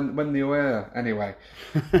 but when they were... Anyway,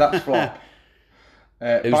 that's flop.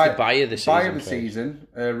 Who's the buyer this season? Buyer of the season.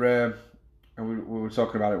 And we were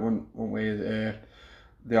talking about it, weren't we?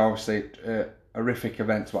 The obviously horrific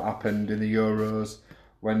events what happened in the Euros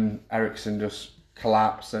when Ericsson just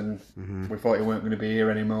collapsed and we thought he weren't going to be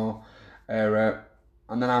here anymore. And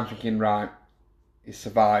then I'm thinking, right, he's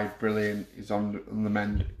survived, brilliant, he's on the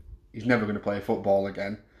mend, he's never going to play football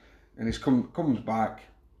again. And he's comes back.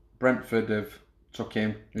 Brentford have took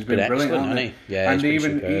him. He's been brilliant, hasn't he? Yeah, and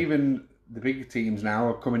even the big teams now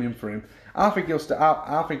are coming in for him. I think he'll stay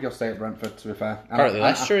at Brentford, to be fair. Apparently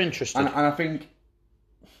Leicester are interested. And I think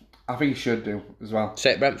he should do as well.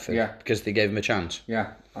 Stay at Brentford? Yeah. Because they gave him a chance?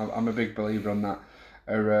 Yeah, I'm a big believer on that.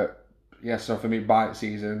 So for me, bite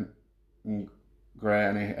season, great.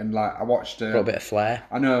 And like, I watched... Got a bit of flair.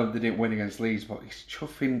 I know they didn't win against Leeds, but he's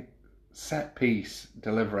chuffing set piece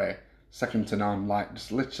delivery, second to none, like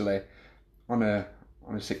just literally on a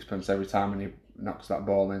sixpence every time when he knocks that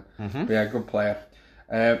ball in. But yeah, good player.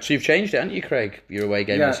 So you've changed it, haven't you, Craig? Your away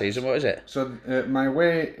game of the season, what is it? So my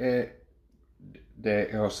away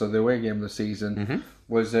the away game of the season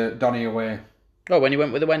was Donny away. Oh, when you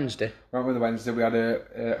went with the Wednesday? Went with the Wednesday. We had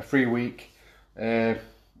a free week, and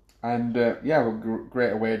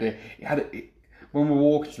great away day. When we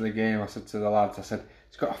walked to the game, I said to the lads,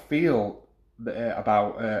 it's got a feel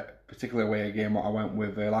about a particular away game what I went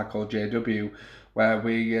with, like called JW, where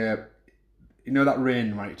we, that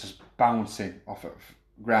rain where it's just bouncing off of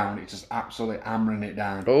ground, it's just absolutely hammering it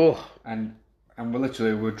down. Oh. And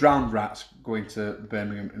we're drowned rats going to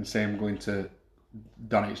Birmingham and same going to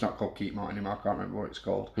Donny. It's not called Keepmont anymore, I can't remember what it's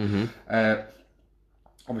called.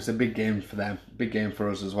 Obviously a big game for them, big game for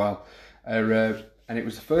us as well. And it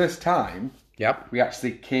was the first time we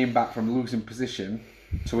actually came back from losing position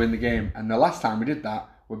to win the game. And the last time we did that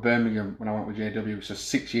with Birmingham when I went with JW, so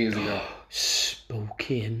 6 years ago.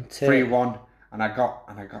 Spooky, isn't it? 3-1, and I got.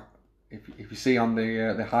 If you see on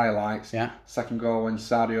the highlights, second goal when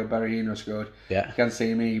Sadio Berahino scored, you can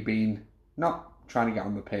see me being not trying to get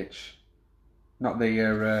on the pitch, not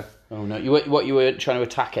the. Oh no! You weren't trying to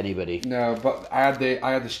attack anybody. No, but I had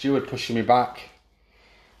the steward pushing me back,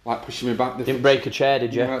 Didn't break a chair,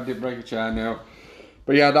 did you? No, I didn't break a chair, no.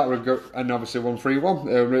 But yeah, that was good, and obviously won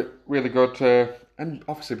 3-1. Really good, and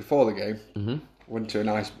obviously before the game, went to a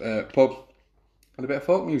nice pub, and a bit of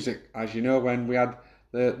folk music, as you know, when we had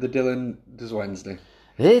the Dylan Does Wednesday.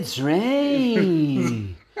 It's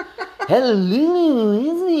rain. Hello,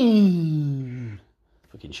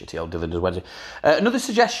 fucking shitty old Dylan does Wednesday. Another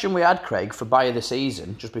suggestion we had, Craig, for buy of the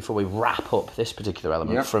season, just before we wrap up this particular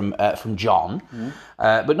element, from John,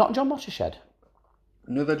 but not John Watershed.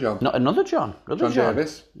 Another John. Not another John. John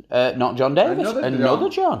Davis. Not John Davis. Another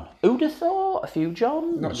John. Who'd have thought? A few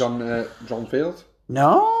Johns. Not John Field.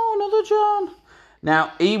 No, another John.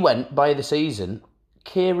 Now, he went by the season,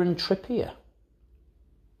 Kieran Trippier.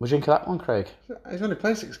 What do you think of that one, Craig? He's only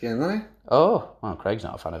played 6 games, hasn't he? Oh, well, Craig's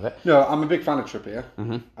not a fan of it. No, I'm a big fan of Trippier.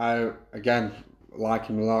 I, again, like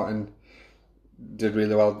him a lot and did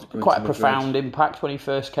really well. Quite a profound impact when he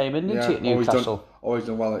first came in, didn't he, at Newcastle? Always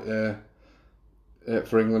done well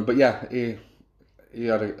for England. But yeah, he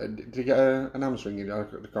had did he get an hamstring injury? I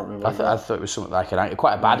can't remember. I thought it was something like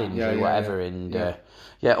quite a bad injury, whatever.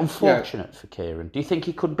 Unfortunate for Kieran. Do you think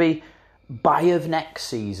he could be buy of next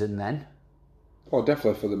season then? Oh,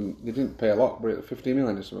 definitely for them. They didn't pay a lot, but 15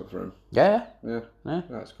 million or something for him. Yeah.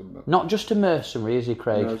 That's good. Man. Not just a mercenary, is he,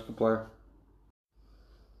 Craig? No, he's a good player.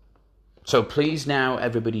 So please now,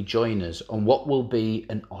 everybody, join us on what will be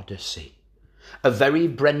an odyssey. A very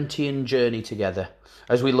Brentian journey together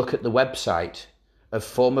as we look at the website of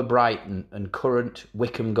former Brighton and current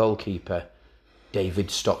Wycombe goalkeeper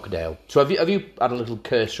David Stockdale. So have you had a little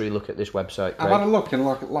cursory look at this website, Craig? I've had a look, and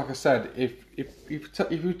like I said, if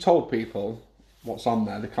you told people what's on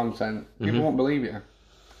there, the content, people won't believe you.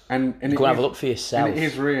 And you can have a look for yourself. And it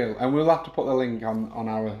is real, and we'll have to put the link on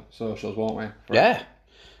our socials, won't we? Yeah.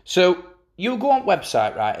 So you go on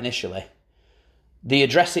website, right, initially. The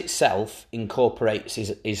address itself incorporates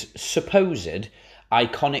his supposed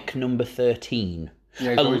iconic number 13.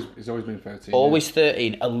 Yeah, he's always been 13. Always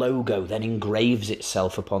 13. A logo then engraves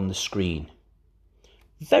itself upon the screen.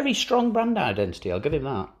 Very strong brand identity, I'll give him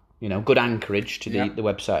that. You know, good anchorage to the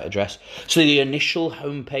website address. So the initial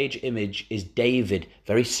homepage image is David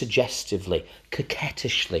very suggestively,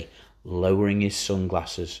 coquettishly lowering his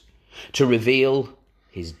sunglasses to reveal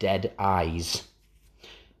his dead eyes.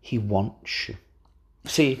 He wants you.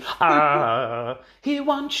 See, he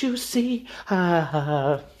wants you, see,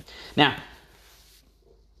 Now,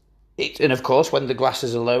 and of course, when the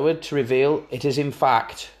glasses are lowered to reveal, it is in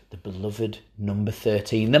fact the beloved number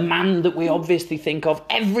 13, the man that we obviously think of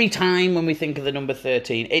every time when we think of the number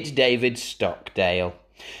 13. It's David Stockdale.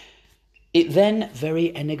 It then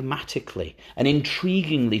very enigmatically and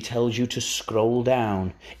intriguingly tells you to scroll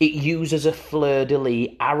down. It uses a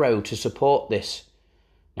fleur-de-lis arrow to support this.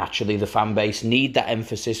 Naturally, the fan base need that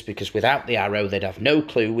emphasis because without the arrow, they'd have no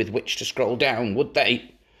clue with which to scroll down, would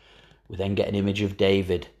they? We then get an image of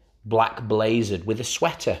David, black blazered with a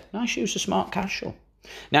sweater. Nice use of smart casual.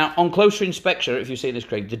 Now, on closer inspection, if you've seen this,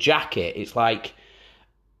 Craig, the jacket, it's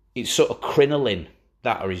sort of crinoline.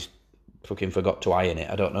 That, or he's fucking forgot to iron it,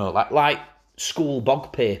 I don't know. Like school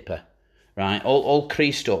bog paper, right? All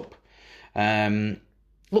creased up.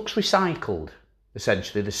 Looks recycled,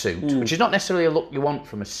 essentially, the suit, which is not necessarily a look you want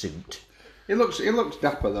from a suit. He looks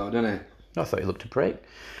dapper, though, doesn't he? I thought he looked a prick.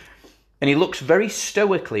 And he looks very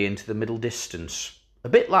stoically into the middle distance. A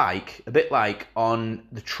bit like on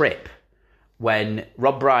The Trip, when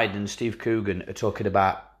Rob Brydon and Steve Coogan are talking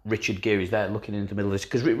about Richard Gere. He's there looking into the middle of this.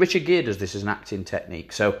 Because Richard Gere does this as an acting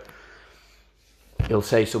technique. So he'll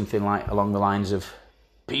say something like along the lines of,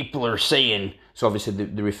 people are saying... So obviously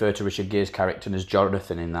they refer to Richard Gere's character as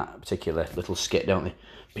Jonathan in that particular little skit, don't they?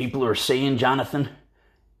 People are saying, Jonathan,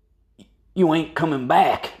 you ain't coming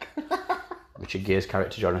back. Richard Gere's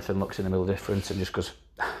character, Jonathan, looks in the middle difference and just goes...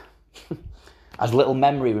 As little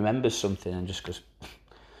memory remembers something and just goes...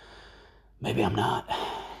 Maybe I'm not.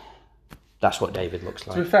 That's what David looks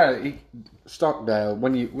like. To be fair, Stockdale,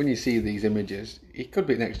 when you see these images, he could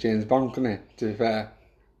be next James Bond, couldn't he? To be fair.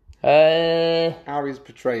 How he's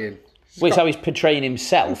portraying. It's how he's portraying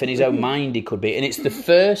himself in his own mind he could be. And it's the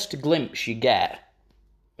first glimpse you get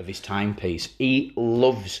of his timepiece. He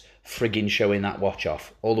loves frigging showing that watch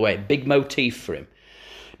off. All the way. Big motif for him.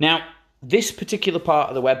 Now, this particular part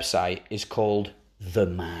of the website is called The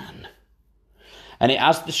Man. And it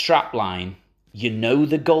has the strapline, you know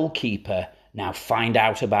the goalkeeper, now find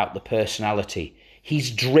out about the personality.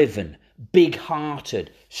 He's driven,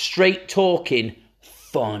 big-hearted, straight-talking,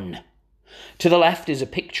 fun. To the left is a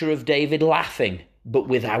picture of David laughing, but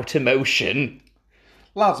without emotion.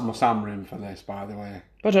 Lads must hammer him for this, by the way.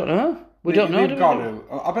 I don't know. We don't know.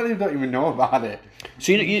 I bet they don't even know about it.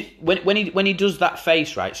 So when he does that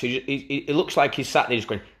face, right, so it looks like he's sat there just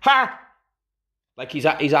going, ha! Like he's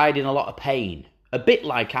hiding a lot of pain. A bit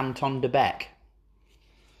like Anton de Beek.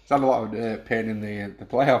 He's had a lot of pain in the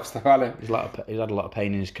playoffs, though, hasn't he? He's had a lot of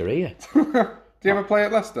pain in his career. Did you ever play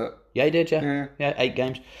at Leicester? Yeah, he did, yeah. Yeah, 8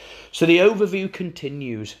 games. So the overview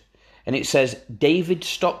continues. And it says, David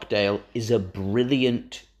Stockdale is a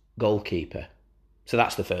brilliant goalkeeper. So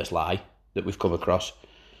that's the first lie that we've come across.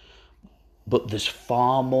 But there's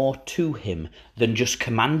far more to him than just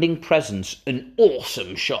commanding presence and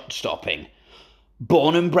awesome shot stopping.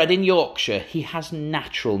 Born and bred in Yorkshire, he has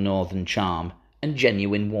natural northern charm and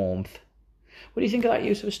genuine warmth. What do you think of that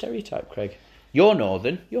use of a stereotype, Craig? You're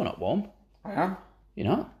northern, you're not warm. I am. You're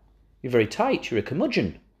not. You're very tight, you're a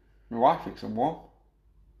curmudgeon. My wife thinks I'm warm.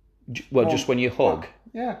 Well, just when you hug.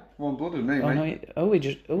 Yeah, warm-blooded me, Oh, mate. no, I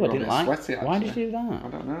didn't like. Sweaty, Why did actually. you do that? I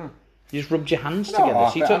don't know. You just rubbed your hands No, together. I,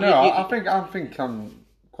 So you think, took- I, know, you- I think I'm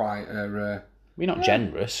quite. You're not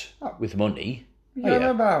generous with money. Yeah,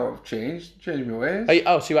 no, but I've changed my ways.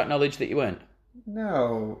 So you acknowledge that you weren't?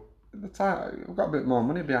 No, at the time I've got a bit more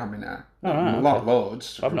money behind me now. Oh, right, Not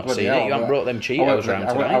loads. I've not bloody seen hell, it. You haven't but brought them I Cheetos round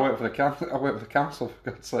tonight. I work for the council. I work for the council,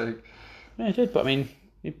 for God's sake. Yeah, I did, but I mean,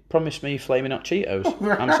 you promised me flaming hot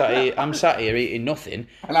Cheetos. I'm sat here eating nothing.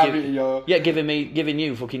 And I'm eating your. Yeah, giving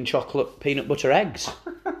you fucking chocolate peanut butter eggs,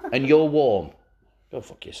 and you're warm. Go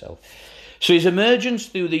fuck yourself. So his emergence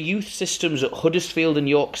through the youth systems at Huddersfield and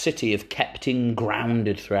York City have kept him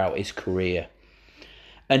grounded throughout his career,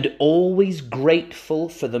 and always grateful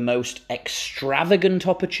for the most extravagant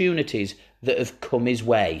opportunities that have come his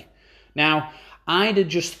way. Now, I'd have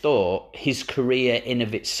just thought his career in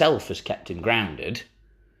of itself has kept him grounded,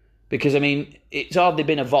 because, I mean, it's hardly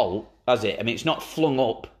been a vault, has it? I mean, it's not flung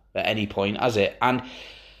up at any point, has it? And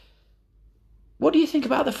what do you think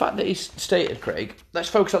about the fact that he's stated, Craig? Let's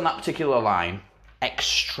focus on that particular line.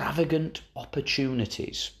 Extravagant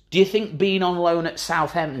opportunities. Do you think being on loan at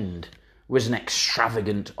Southend was an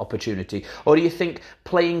extravagant opportunity? Or do you think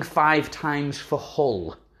playing 5 times for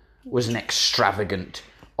Hull was an extravagant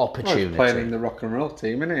opportunity? Well, he's playing in the rock and roll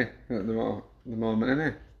team, isn't he? At the moment,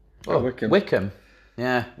 isn't he? Oh, Wickham. Wickham.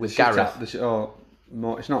 Yeah, with Gareth. It's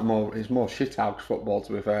not more. It's more shithouse football.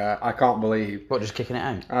 To be fair, I can't believe. What, just kicking it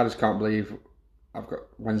out? I just can't believe.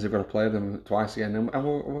 Wednesday got to play them twice again, and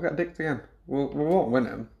we'll get dicked again. We won't win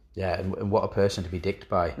them. Yeah, and what a person to be dicked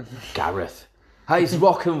by. Gareth. Hey, it's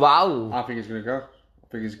rock and roll. I think he's going to go. I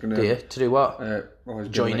think he's going to. Do you? To do what?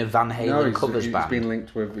 Join a Van Halen covers band? He's been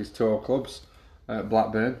linked with his tour clubs.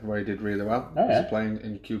 Blackburn, where he did really well. Oh, yeah. He's playing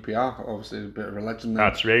in QPR. Obviously, a bit of a legend there.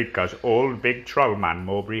 That's right, because old big trollman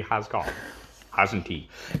Mowbray has gone, hasn't he?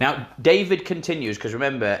 Now, David continues, because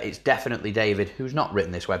remember, it's definitely David who's not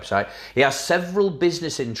written this website. He has several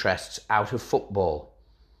business interests out of football,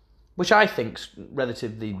 which I think's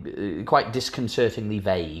relatively, quite disconcertingly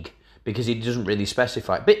vague, because he doesn't really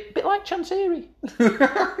specify. Bit like Chancery.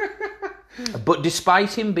 But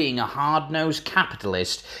despite him being a hard-nosed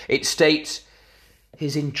capitalist, it states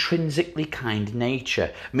his intrinsically kind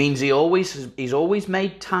nature means he's always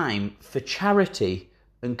made time for charity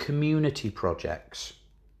and community projects.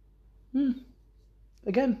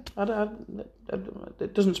 Again,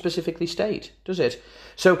 it doesn't specifically state, does it?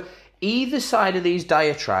 So either side of these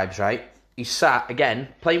diatribes, right? He's sat again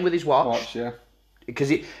playing with his watch, Yeah. because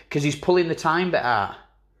he's pulling the time bit out,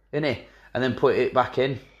 isn't he? And then put it back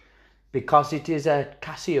in, because it is a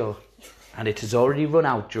Casio, and it has already run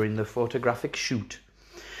out during the photographic shoot.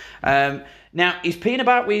 Now, he's peeing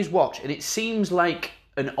about with his watch, and it seems like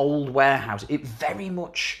an old warehouse. It very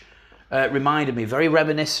much reminded me, very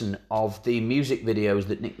reminiscent of the music videos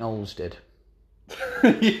that Nick Knowles did.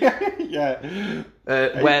 yeah.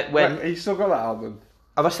 When He's still got that album.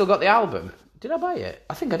 have I still got the album? Did I buy it?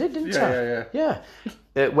 I think I did, didn't I? Yeah.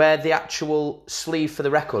 Where the actual sleeve for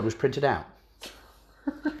the record was printed out.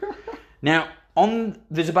 Now,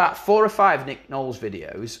 there's about 4 or 5 Nick Knowles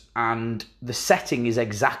videos, and the setting is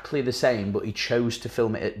exactly the same, but he chose to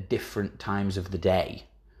film it at different times of the day.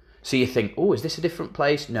 So you think, oh, is this a different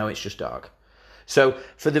place? No, it's just dark. So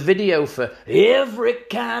for the video for every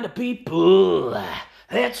kind of people,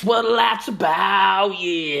 that's what life's about,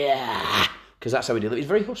 yeah. Because that's how he did it. He's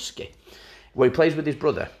very husky. Where he plays with his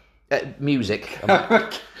brother. Music.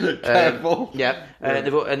 Careful. Yeah.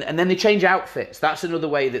 And then they change outfits. That's another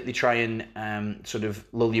way that they try and sort of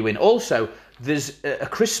lull you in. Also, there's a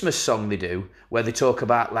Christmas song they do where they talk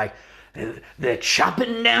about, like, they're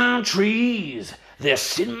chopping down trees. They're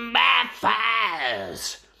sitting by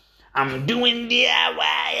fires. I'm doing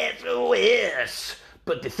DIY SOS.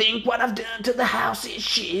 But they think what I've done to the house is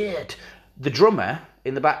shit. The drummer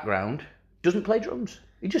in the background doesn't play drums.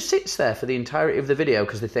 He just sits there for the entirety of the video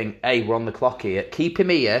because they think, hey, we're on the clock here. Keep him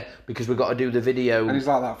here because we've got to do the video. And he's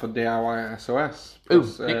like that for DIY SOS. Ooh,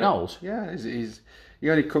 Nick Knowles? Yeah, he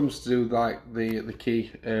only comes to do like the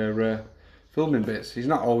key filming bits. He's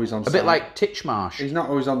not always on site. A bit like Titchmarsh. He's not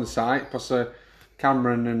always on the site. Plus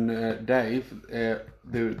Cameron and Dave they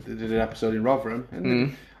did an episode in Rotherham.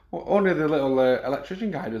 And Well, only the little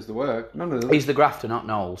electrician guy does the work. None of the... He's the grafter, not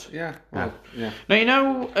Knowles. Yeah, well, yeah. Now, you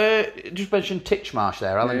know, just mentioned Titchmarsh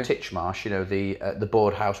there, Alan Yeah. Titchmarsh, you know, the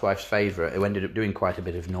bored housewife's favourite, who ended up doing quite a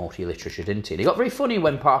bit of naughty literature, didn't he? And he got very funny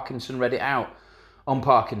when Parkinson read it out on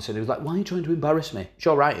Parkinson. He was like, why are you trying to embarrass me? It's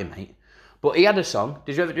your writing, mate. But he had a song.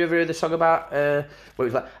 Did you ever hear the song about, where it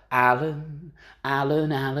was like, Alan,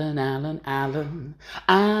 Alan, Alan, Alan, Alan,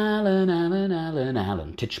 Alan, Alan, Alan,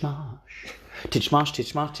 Alan, Titchmarsh. Titchmarsh,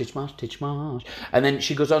 Titchmarsh, Titchmarsh, Titchmarsh. And then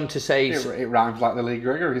she goes on to say... It rhymes like the Lee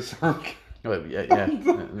Gregory song. Oh, yeah.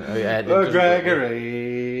 It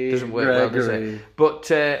Gregory. doesn't work well, does it?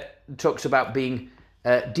 But talks about being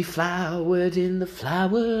deflowered in the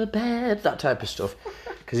flower bed, that type of stuff.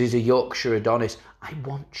 Because he's a Yorkshire Adonis. I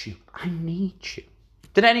want you. I need you.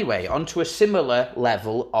 Then anyway, onto a similar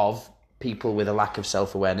level of people with a lack of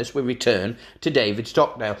self-awareness, we return to David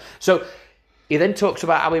Stockdale. So... he then talks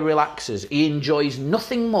about how he relaxes. He enjoys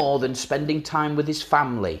nothing more than spending time with his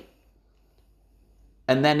family.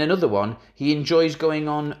 And then another one, he enjoys going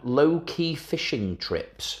on low-key fishing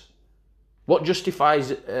trips. What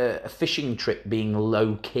justifies a fishing trip being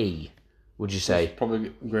low-key, would you say? He's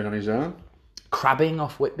probably going on his own. Crabbing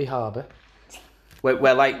off Whitby Harbour.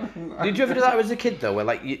 Where like, did you ever do that as a kid, though? Where,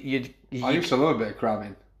 like, you I used to love a bit of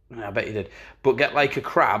crabbing. I bet you did. But get like a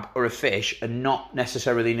crab or a fish and not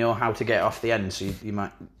necessarily know how to get off the end, so it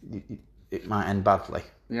might end badly.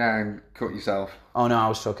 Yeah, and cut yourself. Oh no, I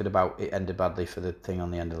was talking about it ended badly for the thing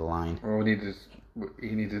on the end of the line. Oh, he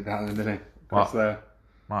needed that, didn't he? What? There.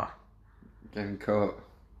 What? Getting caught.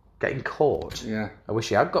 Getting caught? Yeah. I wish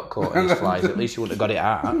he had got caught in his flies. At least he wouldn't have got it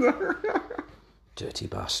out. Dirty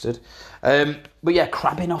bastard. But yeah,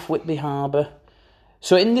 crabbing off Whitby Harbour.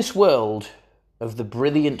 So in this world of the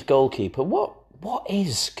brilliant goalkeeper, what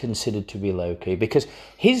is considered to be low-key? Because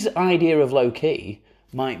his idea of low-key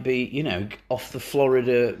might be, you know, off the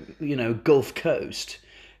Florida, you know, Gulf Coast,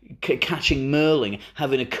 catching merling,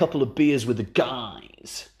 having a couple of beers with the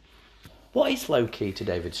guys. What is low-key to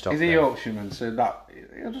David Stockdale? He's a Yorkshireman, so that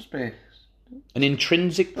he'll just be an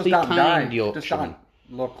intrinsically just kind dyke, Yorkshireman. just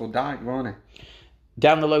that local dyke, won't he?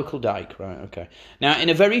 Down the local dyke, right, okay. Now, in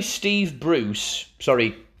a very Steve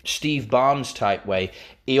Barnes type way,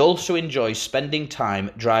 he also enjoys spending time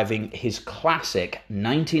driving his classic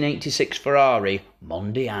 1986 Ferrari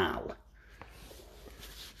Mondial.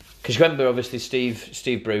 Because you remember, obviously,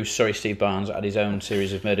 Steve Barnes had his own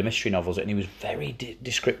series of murder mystery novels, and he was very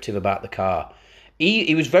descriptive about the car.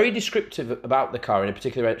 He was very descriptive about the car in a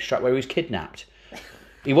particular extract where he was kidnapped.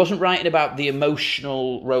 He wasn't writing about the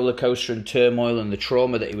emotional roller coaster and turmoil and the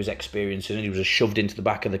trauma that he was experiencing, and he was shoved into the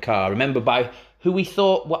back of the car. Remember, by who he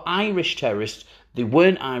thought were Irish terrorists. They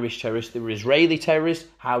weren't Irish terrorists, they were Israeli terrorists.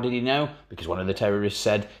 How did he know? Because one of the terrorists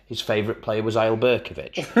said his favourite player was Eyal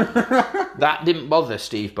Berkovic. That didn't bother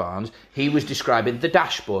Steve Barnes. He was describing the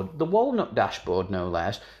dashboard, the walnut dashboard no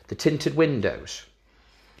less, the tinted windows.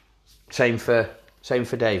 Same for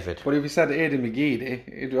David. But if he said Aidan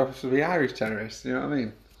McGeady, it'd obviously be Irish terrorists, you know what I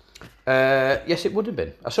mean? Yes, it would have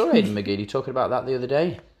been. I saw Aidan McGeady talking about that the other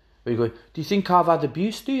day. Where you go, do you think I've had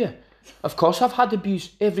abuse, do you? Of course I've had abuse.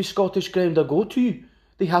 Every Scottish ground I go to,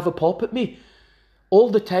 they have a pop at me. All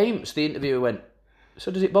the time. So the interviewer went,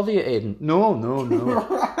 so does it bother you, Aidan? No.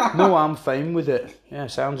 No, I'm fine with it. Yeah,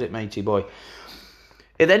 sounds it, matey boy.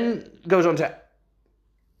 It then goes on to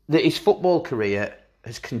that his football career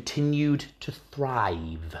has continued to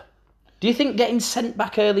thrive. Do you think getting sent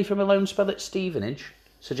back early from a loan spell at Stevenage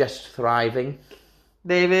suggests thriving?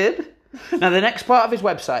 David? Now, the next part of his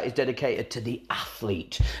website is dedicated to the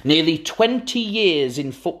athlete. Nearly 20 years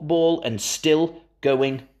in football and still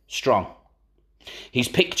going strong. He's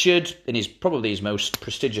pictured in probably his most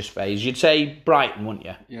prestigious phase. You'd say Brighton, wouldn't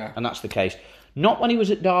you? Yeah. And that's the case. Not when he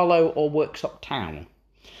was at Darlow or Worksop Town.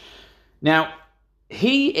 Now,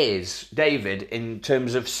 he is, David, in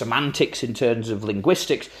terms of semantics, in terms of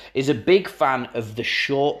linguistics, is a big fan of the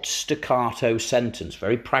short staccato sentence.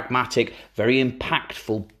 Very pragmatic, very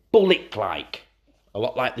impactful, bullet-like. A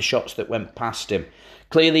lot like the shots that went past him.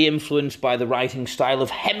 Clearly influenced by the writing style of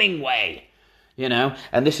Hemingway, you know.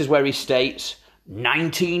 And this is where he states,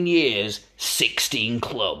 19 years, 16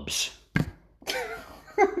 clubs.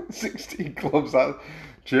 16 clubs, that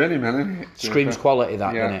journeyman, isn't it? Screams quality,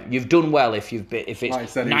 that, doesn't it? You've done well if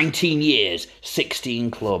it's like 19 years,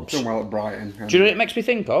 16 clubs. Done well at Brighton. Do you know what it makes me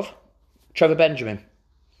think of? Trevor Benjamin.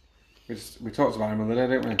 We talked about him the other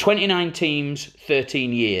day, didn't we? 29 teams,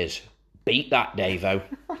 13 years. Beat that, Davo.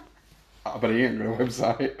 I bet he ain't got a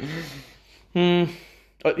website.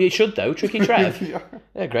 You should, though. Tricky Trev.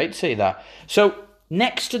 Yeah, great to see that. So,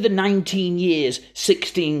 next to the 19 years,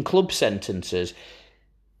 16 club sentences,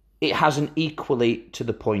 it has an equally to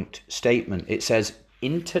the point statement. It says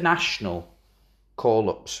international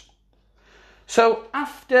call-ups. So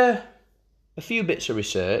after a few bits of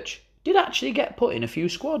research, did actually get put in a few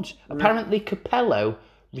squads. Apparently Capello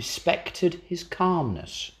respected his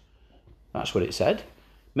calmness. That's what it said.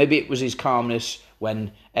 Maybe it was his calmness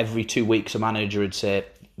when every 2 weeks a manager would say,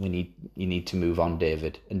 you need to move on,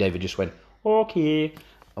 David. And David just went, okay,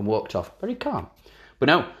 and walked off. Very calm. But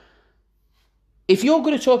no, if you're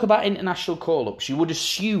going to talk about international call-ups, you would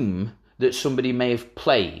assume that somebody may have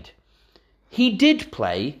played. He did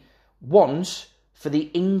play once for the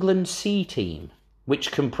England C team,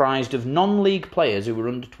 which comprised of non-league players who were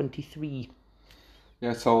under 23.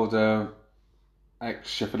 Yeah, I told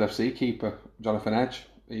ex-Sheffield FC keeper, Jonathan Edge.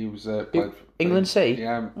 He was played England C?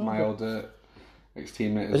 Yeah, my old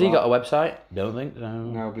ex-teammate as Has well. he got a website? Don't think so.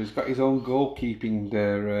 No, but he's got his own goalkeeping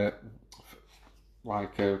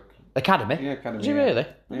Academy? Yeah, academy. Is he really?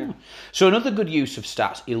 Yeah. Oh. So another good use of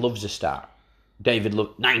stats, he loves a stat. David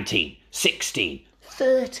loved 19, 16,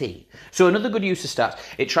 30. So another good use of stats.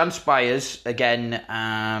 It transpires, again,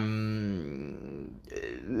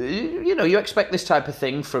 you expect this type of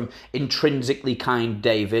thing from intrinsically kind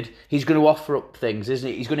David. He's going to offer up things, isn't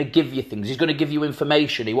he? He's going to give you things. He's going to give you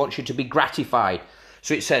information. He wants you to be gratified.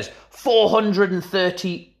 So it says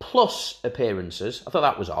 430 plus appearances. I thought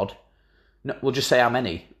that was odd. No, we'll just say how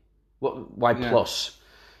many. Why plus?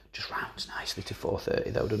 Just rounds nicely to 430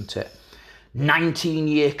 though, doesn't it?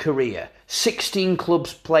 19-year career, 16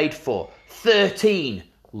 clubs played for, 13,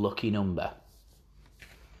 lucky number.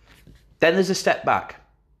 Then there's a step back,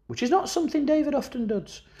 which is not something David often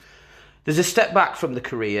does. There's a step back from the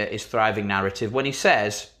career is thriving narrative when he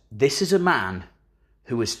says, this is a man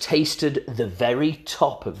who has tasted the very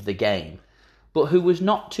top of the game, but who was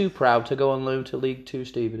not too proud to go on loan to League Two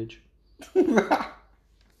Stevenage.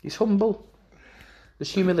 He's humble.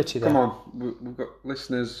 There's humility there. Come on, we've got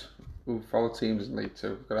listeners who follow teams in League Two.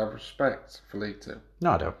 We've got to have respect for League Two.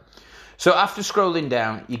 No, I don't. So after scrolling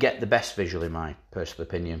down, you get the best visual in my personal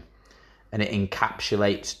opinion. And it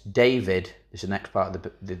encapsulates David, this is the next part of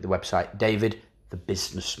the website, David the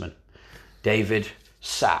businessman. David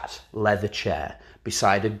sat, leather chair,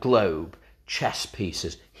 beside a globe, chess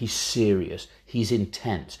pieces. He's serious, he's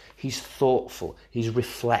intense, he's thoughtful, he's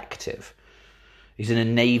reflective. He's in a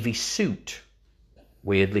navy suit,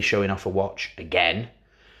 weirdly showing off a watch again.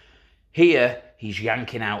 Here, he's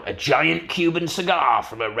yanking out a giant Cuban cigar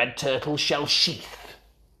from a red turtle shell sheath.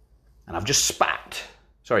 And I've just spat.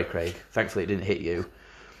 Sorry, Craig. Thankfully it didn't hit you.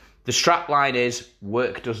 The strap line is,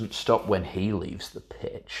 work doesn't stop when he leaves the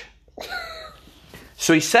pitch.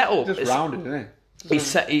 So he set up... Just rounded, isn't he?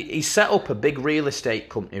 He set up a big real estate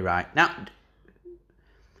company, right? Now,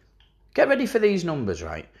 get ready for these numbers,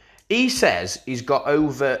 right? He says he's got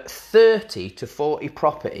over 30 to 40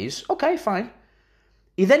 properties. Okay, fine.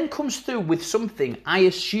 He then comes through with something I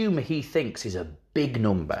assume he thinks is a big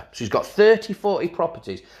number. So he's got 30, 40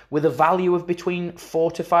 properties with a value of between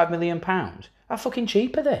 £4 to £5 million. How fucking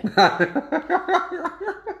cheap are they?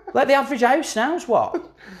 Like the average house now is what?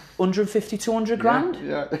 150, 200 grand?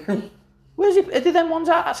 Yeah. Where's he? Are they them ones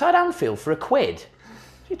outside Anfield for £1? What are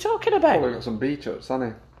you talking about? Probably got some beach huts,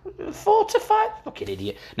 hasn't he? 4 to 5? Fucking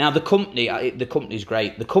idiot. Now, the company's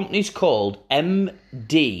great. The company's called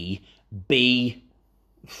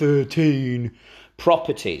MDB13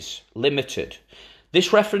 Properties Limited.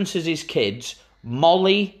 This references his kids,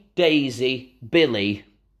 Molly, Daisy, Billy,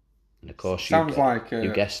 and of course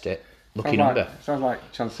you guessed it. Lucky number. Sounds like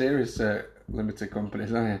Chancery's limited company,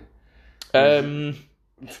 doesn't it?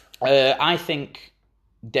 I think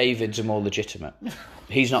David's are more legitimate.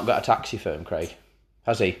 He's not got a taxi firm, Craig,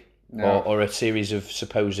 has he? No. Or a series of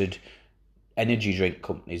supposed energy drink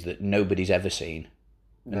companies that nobody's ever seen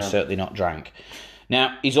and certainly not drank.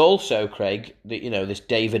 Now, he's also, Craig, this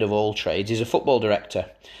David of all trades, he's a football director,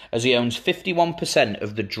 as he owns 51%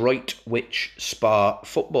 of the Droitwich Spa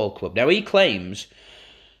Football Club. Now, he claims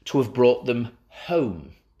to have brought them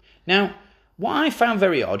home. Now, what I found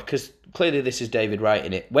very odd, because clearly this is David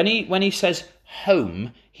writing it, when he says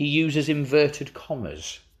home, he uses inverted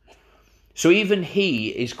commas. So even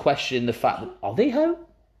he is questioning the fact that, are they home?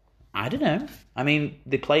 I don't know. I mean,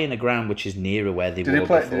 they play in a ground which is nearer where they were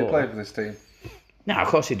before. Did he play for this team? No, of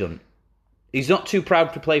course he doesn't. He's not too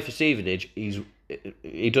proud to play for Stevenage.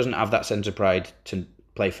 He doesn't have that sense of pride to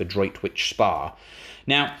play for Droitwich Spa.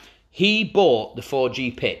 Now, he bought the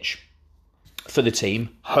 4G pitch for the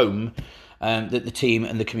team, home, that the team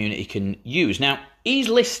and the community can use. Now, he's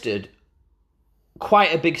listed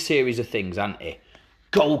quite a big series of things, hasn't he?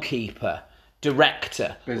 Goalkeeper,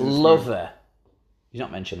 director, lover. He's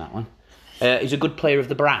not mentioned that one. He's a good player of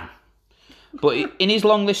the Bran. But in his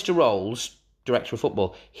long list of roles, director of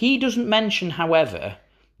football, he doesn't mention, however,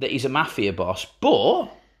 that he's a mafia boss. But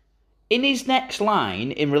in his next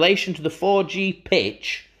line, in relation to the 4G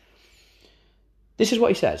pitch, this is what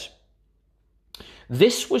he says.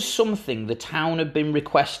 This was something the town had been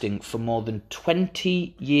requesting for more than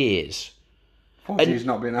 20 years. 4G's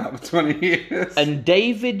not been out for 20 years. And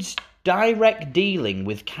David's direct dealing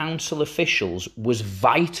with council officials was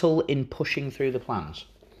vital in pushing through the plans.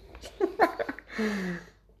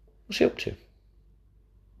 What's he up to?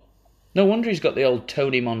 No wonder he's got the old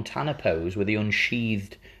Tony Montana pose with the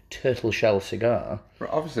unsheathed turtle shell cigar.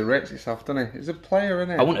 Obviously rates himself, doesn't he? He's a player,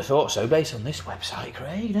 isn't he? I wouldn't have thought so based on this website,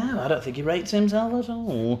 Craig. No, I don't think he rates himself at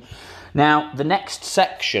all. Now, the next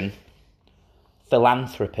section,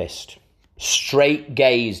 philanthropist. Straight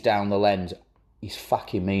gaze down the lens. He's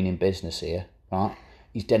fucking meaning business here, right?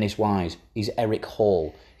 He's Dennis Wise. He's Eric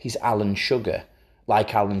Hall. He's Alan Sugar.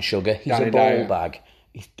 Like Alan Sugar, he's Danny a ball Dyer. bag.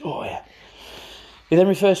 He then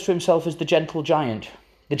refers to himself as the gentle giant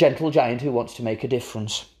who wants to make a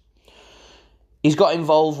difference. He's got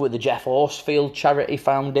involved with the Jeff Horsfield Charity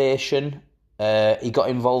Foundation. He got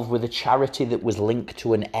involved with a charity that was linked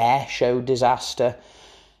to an air show disaster.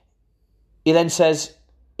 He then says,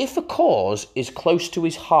 if a cause is close to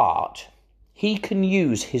his heart, he can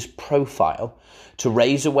use his profile to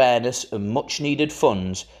raise awareness and much-needed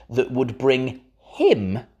funds that would bring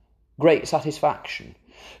him great satisfaction.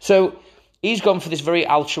 So he's gone for this very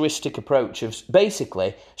altruistic approach of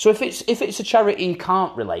basically, so if it's a charity he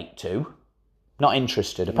can't relate to, not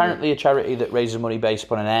interested. Apparently a charity that raises money based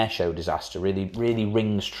upon an air show disaster really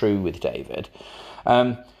rings true with David.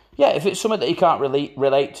 If it's something that he can't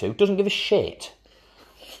relate to, doesn't give a shit.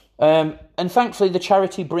 And thankfully the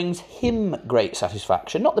charity brings him great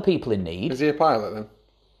satisfaction, not the people in need. Is he a pilot then?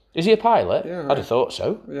 Is he a pilot? Yeah, I'd have thought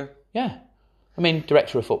so. Yeah. Yeah. I mean,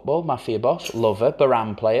 director of football, mafia boss, lover,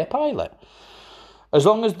 Baran player, pilot. As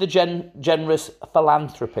long as the generous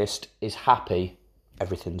philanthropist is happy,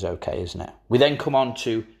 everything's okay, isn't it? We then come on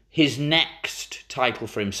to his next title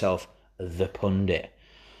for himself, The Pundit.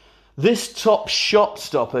 This top shot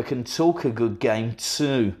stopper can talk a good game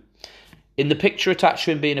too. In the picture attached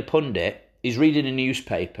to him being a pundit, he's reading a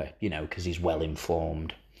newspaper, because he's well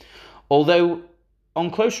informed. Although, on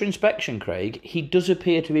closer inspection, Craig, he does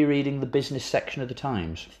appear to be reading the business section of the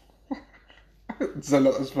Times. So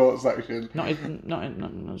not the sports section.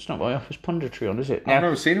 It's not what I offer punditry on, is it? I've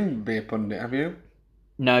never seen him be a pundit, have you?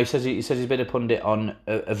 No, he says he's been a pundit on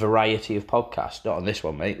a variety of podcasts. Not on this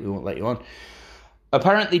one, mate. We won't let you on.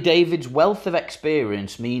 Apparently, David's wealth of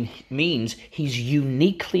experience means he's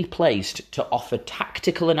uniquely placed to offer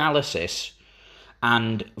tactical analysis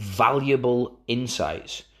and valuable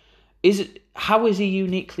insights. How is he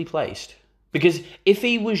uniquely placed? Because if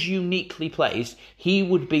he was uniquely placed, he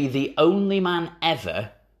would be the only man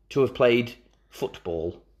ever to have played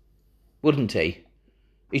football, wouldn't he?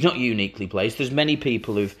 He's not uniquely placed. There's many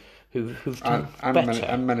people who've done better.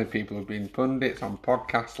 And many people have been pundits on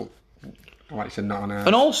podcasts. Like you said, not on air.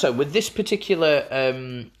 And also, with this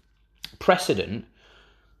particular precedent,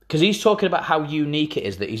 because he's talking about how unique it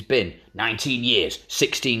is that he's been 19 years,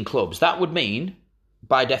 16 clubs, that would mean,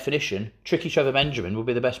 by definition, Tricky Trevor Benjamin would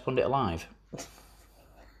be the best pundit alive.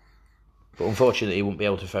 But unfortunately, he won't be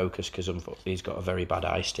able to focus because he's got a very bad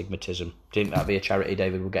eye stigmatism. Do you think that'd be a charity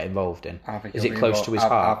David would get involved in? Is it close to his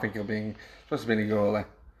heart? I think he'll be supposed to be a goalie.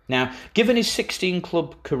 Now, given his 16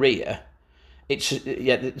 club career, this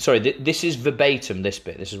is verbatim, this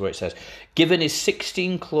bit. This is where it says, given his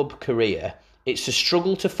 16 club career, it's a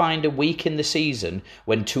struggle to find a week in the season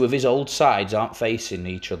when two of his old sides aren't facing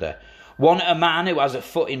each other. Want a man who has a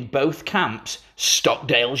foot in both camps?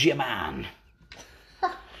 Stockdale's your man.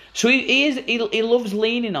 So he loves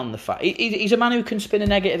leaning on the fact. He's a man who can spin a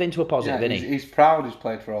negative into a positive, isn't he? He's proud he's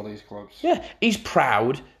played for all these clubs. Yeah, he's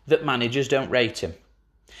proud that managers don't rate him.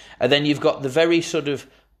 And then you've got the very sort of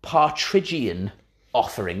Partridgian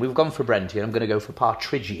offering. We've gone for Brentian. I'm going to go for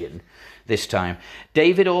Partridgian this time.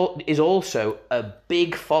 David is also a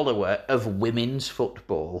big follower of women's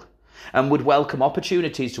football and would welcome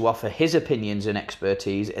opportunities to offer his opinions and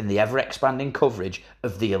expertise in the ever-expanding coverage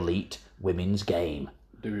of the elite women's game.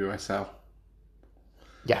 WSL.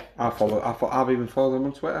 Yeah. I've even followed them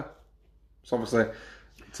on Twitter. So obviously,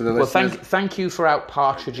 to the listeners... Well, thank you for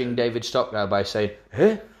out-partridging David Stockdale by saying,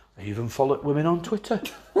 hey, I even follow women on Twitter.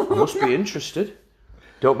 I must be interested.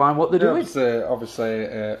 Don't mind what they're doing. Obviously,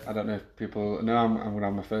 I don't know if people know, I'm going to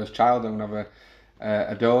have my first child. I'm going to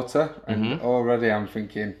have a daughter. And already I'm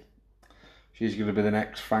thinking, she's going to be the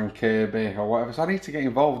next Frank Kirby or whatever. So I need to get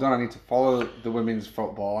involved, don't I? I need to follow the women's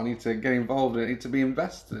football. I need to get involved. I need to be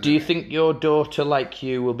invested. Do you think your daughter, like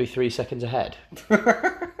you, will be 3 seconds ahead?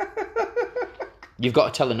 You've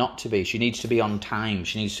got to tell her not to be. She needs to be on time.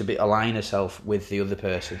 She needs to align herself with the other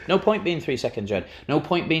person. No point being 3 seconds ahead. No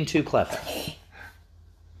point being too clever.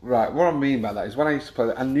 Right, what I mean by that is when I used to play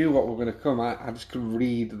that, I knew what were going to come. I just could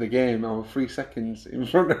read the game. I was 3 seconds in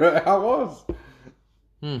front of her. I was.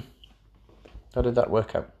 How did that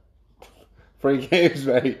work out? 3 games,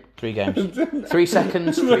 mate. 3 games. 3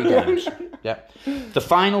 seconds, 3 games. Yeah. The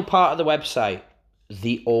final part of the website,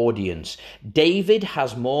 the audience. David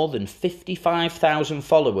has more than 55,000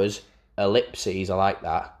 followers. Ellipses, I like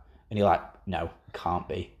that. And you're like, no, can't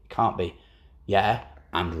be. Can't be. Yeah,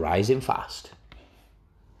 and rising fast.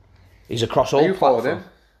 He's across all followed platforms. him?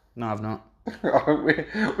 No, I've not.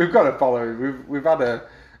 We've got to follow him. We've had a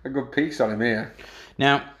good piece on him here.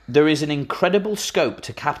 Now, there is an incredible scope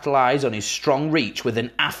to capitalise on his strong reach with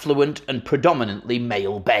an affluent and predominantly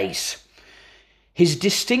male base. His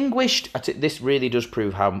distinguished... This really does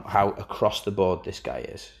prove how across the board this guy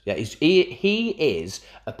is. Yeah, he is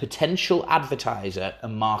a potential advertiser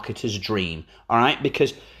and marketer's dream, all right?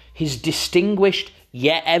 Because his distinguished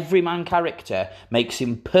yet everyman character makes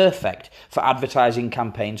him perfect for advertising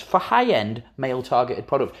campaigns for high-end male-targeted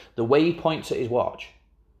products. The way he points at his watch,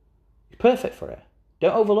 he's perfect for it.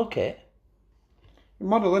 Don't overlook it.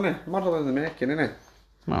 Model, innit? Model in the making, innit?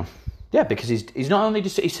 Well, yeah, because he's not only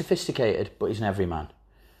just he's sophisticated, but he's an everyman.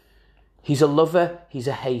 He's a lover, he's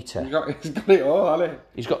a hater. He's got it all, hasn't he?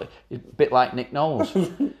 He's got a bit like Nick Knowles.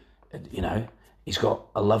 You know, he's got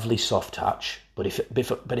a lovely soft touch, but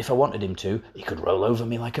if I wanted him to, he could roll over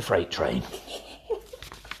me like a freight train.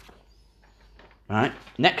 Right.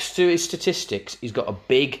 Next to his statistics, he's got a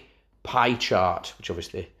big pie chart, which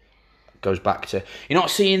obviously goes back to... You're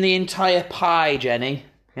not seeing the entire pie, Jenny.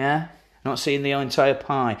 Yeah? Not seeing the entire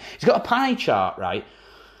pie. He's got a pie chart, right,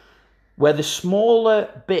 where the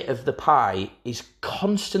smaller bit of the pie is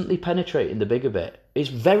constantly penetrating the bigger bit. It's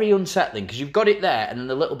very unsettling because you've got it there and then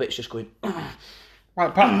the little bit's just going...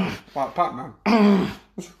 Like Pac-Man.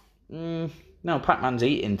 No, Pac-Man's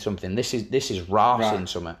eating something. This is rarsing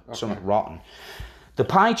something rotten. The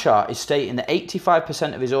pie chart is stating that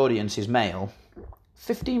 85% of his audience is male,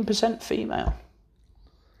 15% female.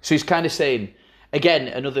 So he's kind of saying, again,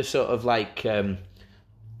 another sort of like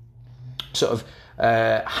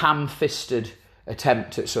ham-fisted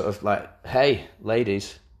attempt at sort of like, hey,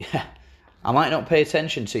 ladies, yeah, I might not pay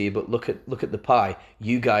attention to you, but look at the pie.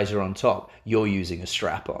 You guys are on top. You're using a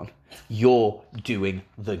strap on. You're doing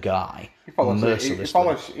the guy. He follows the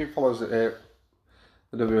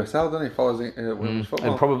WSL, doesn't he? Follows women's football.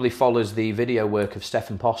 And probably follows the video work of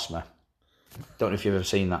Stefan Posma. Don't know if you've ever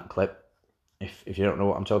seen that clip. If you don't know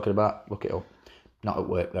what I'm talking about, look it up. Not at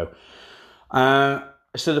work, though.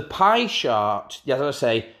 So the pie chart, as I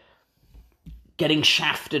say, getting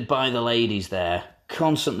shafted by the ladies there,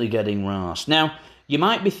 constantly getting ras. Now, you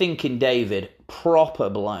might be thinking, David, proper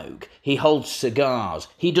bloke. He holds cigars.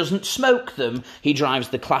 He doesn't smoke them. He drives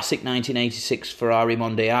the classic 1986 Ferrari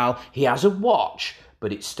Mondial. He has a watch,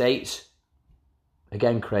 but it states,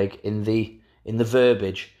 again, Craig, in the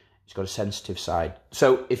verbiage, he's got a sensitive side.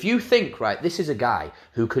 So if you think, right, this is a guy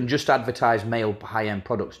who can just advertise male high-end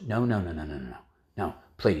products, no,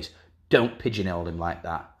 please, don't pigeonhole him like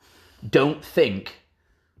that. Don't think,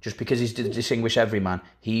 just because he's the distinguished everyman,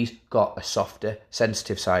 he's got a softer,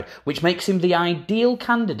 sensitive side, which makes him the ideal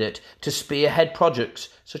candidate to spearhead projects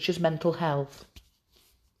such as mental health.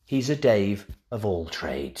 He's a Dave of all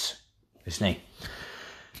trades, isn't he?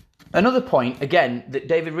 Another point, again, that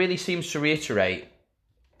David really seems to reiterate,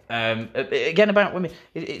 again about women,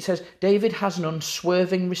 it says, David has an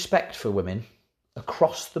unswerving respect for women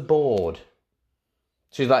across the board.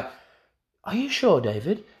 So he's like, are you sure,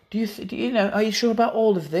 David? Do you know, are you sure about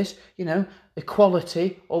all of this? You know,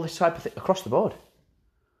 equality, all this type of thing, across the board.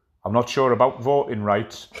 I'm not sure about voting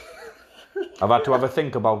rights. I've had to have a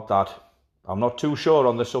think about that. I'm not too sure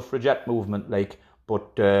on the suffragette movement, like,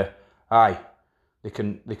 but aye, they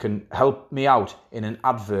can help me out in an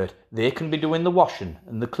advert. They can be doing the washing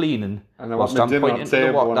and the cleaning whilst I'm pointing to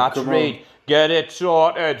the what. That's right. Get it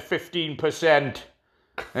sorted. 15%.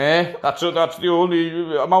 That's the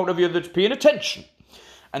only amount of you that's paying attention.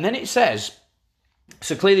 And then it says,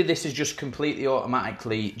 so clearly this is just completely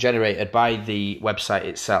automatically generated by the website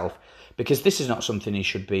itself, because this is not something he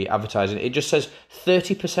should be advertising. It just says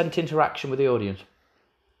 30% interaction with the audience.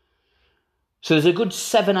 So there's a good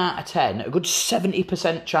 7 out of 10, a good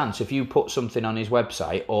 70% chance if you put something on his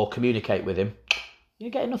website or communicate with him,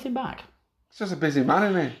 you're getting nothing back. He's just a busy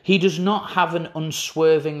man, isn't he? He does not have an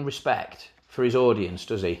unswerving respect for his audience,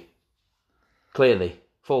 does he? Clearly.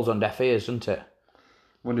 Falls on deaf ears, doesn't it? I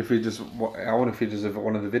wonder if he does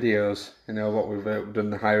one of the videos, what we've done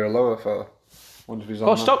the higher or lower for. I wonder if he's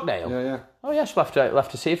on that. Stockdale? Yeah. Oh, yes, we'll have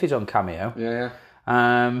to see if he's on Cameo. Yeah.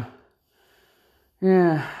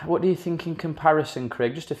 Yeah, what do you think in comparison,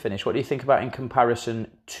 Craig, just to finish, what do you think about in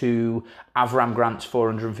comparison to Avram Grant's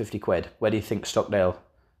 450 quid? Where do you think Stockdale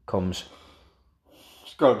comes?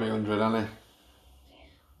 It's got to be 100, hasn't he?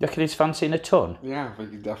 You reckon he's fancying a ton? Yeah, I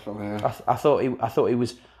think he definitely is. I thought he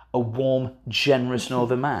was a warm, generous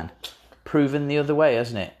northern man. Proven the other way,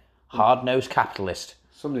 hasn't it? Hard-nosed capitalist.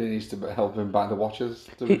 Somebody needs to help him buy the watches,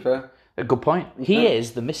 to be fair. A good point. He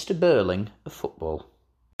is the Mr. Burling of football.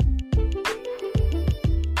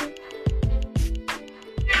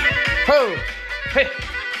 Ho! Hey!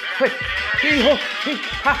 Hey! Hee ho! Hee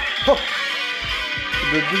ha! Ho!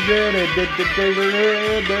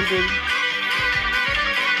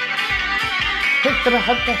 Hit the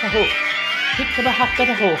hat the ho! Hit the hat the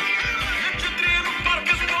ho!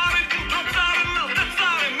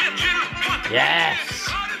 Yes!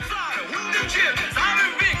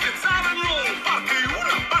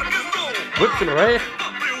 Whipped it away.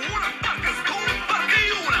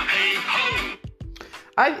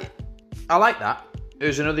 I like that. It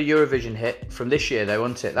was another Eurovision hit from this year, though,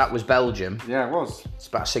 wasn't it? That was Belgium. Yeah, it was. It's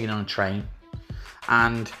about singing on a train.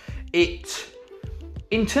 And it,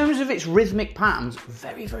 in terms of its rhythmic patterns,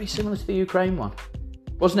 very, very similar to the Ukraine one.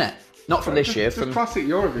 Wasn't it? Not from this year. It's classic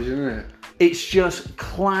Eurovision, isn't it? It's just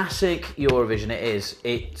classic Eurovision, it is.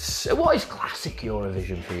 What is classic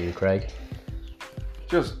Eurovision for you, Craig?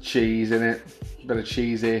 Just cheese in it. Bit of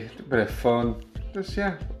cheesy, bit of fun. Just,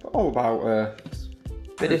 all about...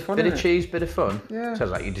 Bit of cheese, bit of fun. Yeah.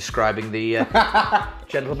 Sounds like you're describing the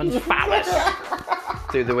gentleman's phallus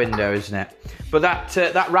through the window, isn't it? But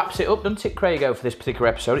that wraps it up, doesn't it, Craigo, for this particular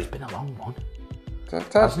episode? It's been a long one. But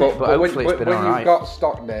hopefully it's been all right. You've got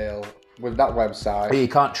Stockdale with that website... You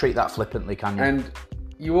can't treat that flippantly, can you? And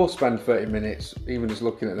you will spend 30 minutes even just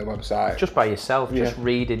looking at the website. Just by yourself, just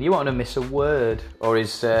reading. You won't want to miss a word. Or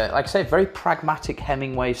his, like I say, very pragmatic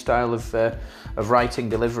Hemingway style of writing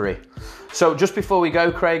delivery. So just before we go,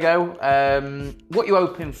 Craigo, what are you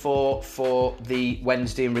hoping for the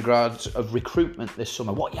Wednesday in regards of recruitment this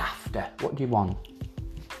summer? What are you after? What do you want?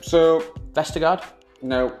 So... Vestergaard?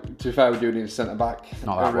 No, to be fair, we do need a centre-back.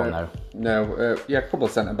 Not that one, though. No, a couple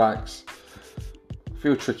of centre-backs. A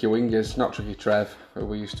few tricky wingers, not tricky Trev, who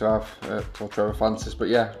we used to have, or Trevor Francis. But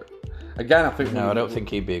again, I think... No, I don't think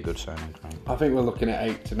he'd be a good signing. I think we're looking at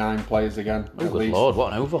 8 to 9 players again, oh, good least. Lord,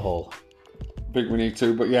 what an overhaul. I think we need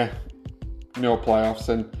to, but no playoffs.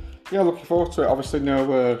 And looking forward to it. Obviously,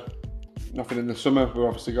 nothing in the summer. We've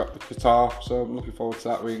obviously got the Qatar, so I'm looking forward to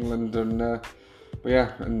that with England. And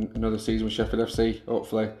and another season with Sheffield FC,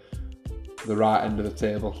 hopefully the right end of the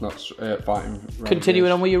table, not fighting.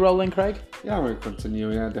 Continuing on with your role then, Craig? Yeah, I'm going to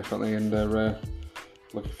continue, definitely, and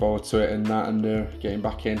looking forward to it and that, and getting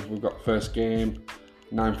back in. We've got first game,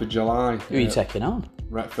 9th of July. Who are you taking on?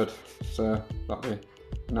 Retford, so that'll be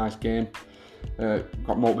a nice game.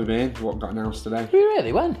 Got Maltby Main, what got announced today.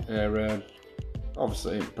 Really? When?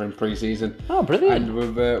 Obviously in pre-season. Oh, brilliant! And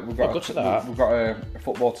we've got a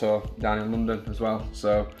football tour down in London as well.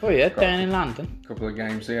 So down in London. A couple of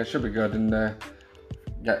games, so it should be good, and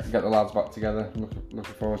get the lads back together.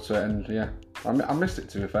 Looking forward to it, and I missed it.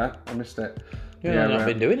 To be fair, I missed it. You've not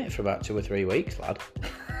been doing it for about 2 or 3 weeks, lad.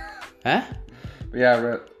 Huh?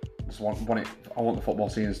 But just want it. I want the football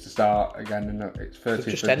seasons to start again, and it's 30th.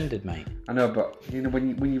 It just ended, mate. I know, but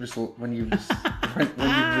when you just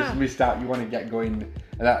missed out, you want to get going.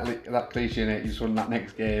 That cliche in it. You just want that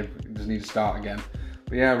next game. You just need to start again.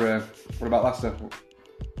 But what about Leicester?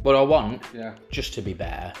 What I want, just to be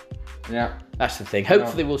better. Yeah, that's the thing.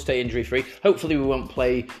 Hopefully we'll stay injury free. Hopefully we won't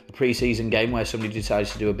play a pre-season game where somebody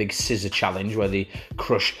decides to do a big scissor challenge where they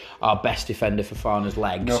crush our best defender for Fafana's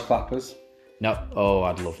legs. No clappers. No. Oh,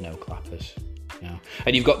 I'd love no clappers. Yeah.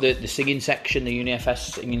 And you've got the singing section, the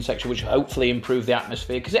UniFS singing section, which hopefully improve the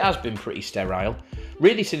atmosphere, because it has been pretty sterile.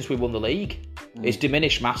 Really, since we won the league, it's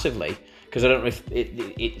diminished massively, because I don't know if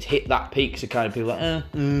it hit that peak, so kind of people like,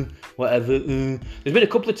 whatever. There's been a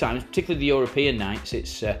couple of times, particularly the European nights,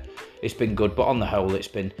 it's been good, but on the whole, it's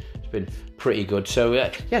been pretty good. So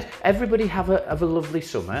everybody have a lovely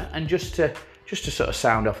summer, and just to sort of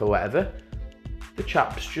sound off or whatever, the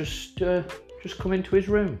chap's just come into his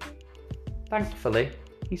room. Thankfully,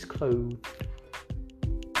 he's clothed.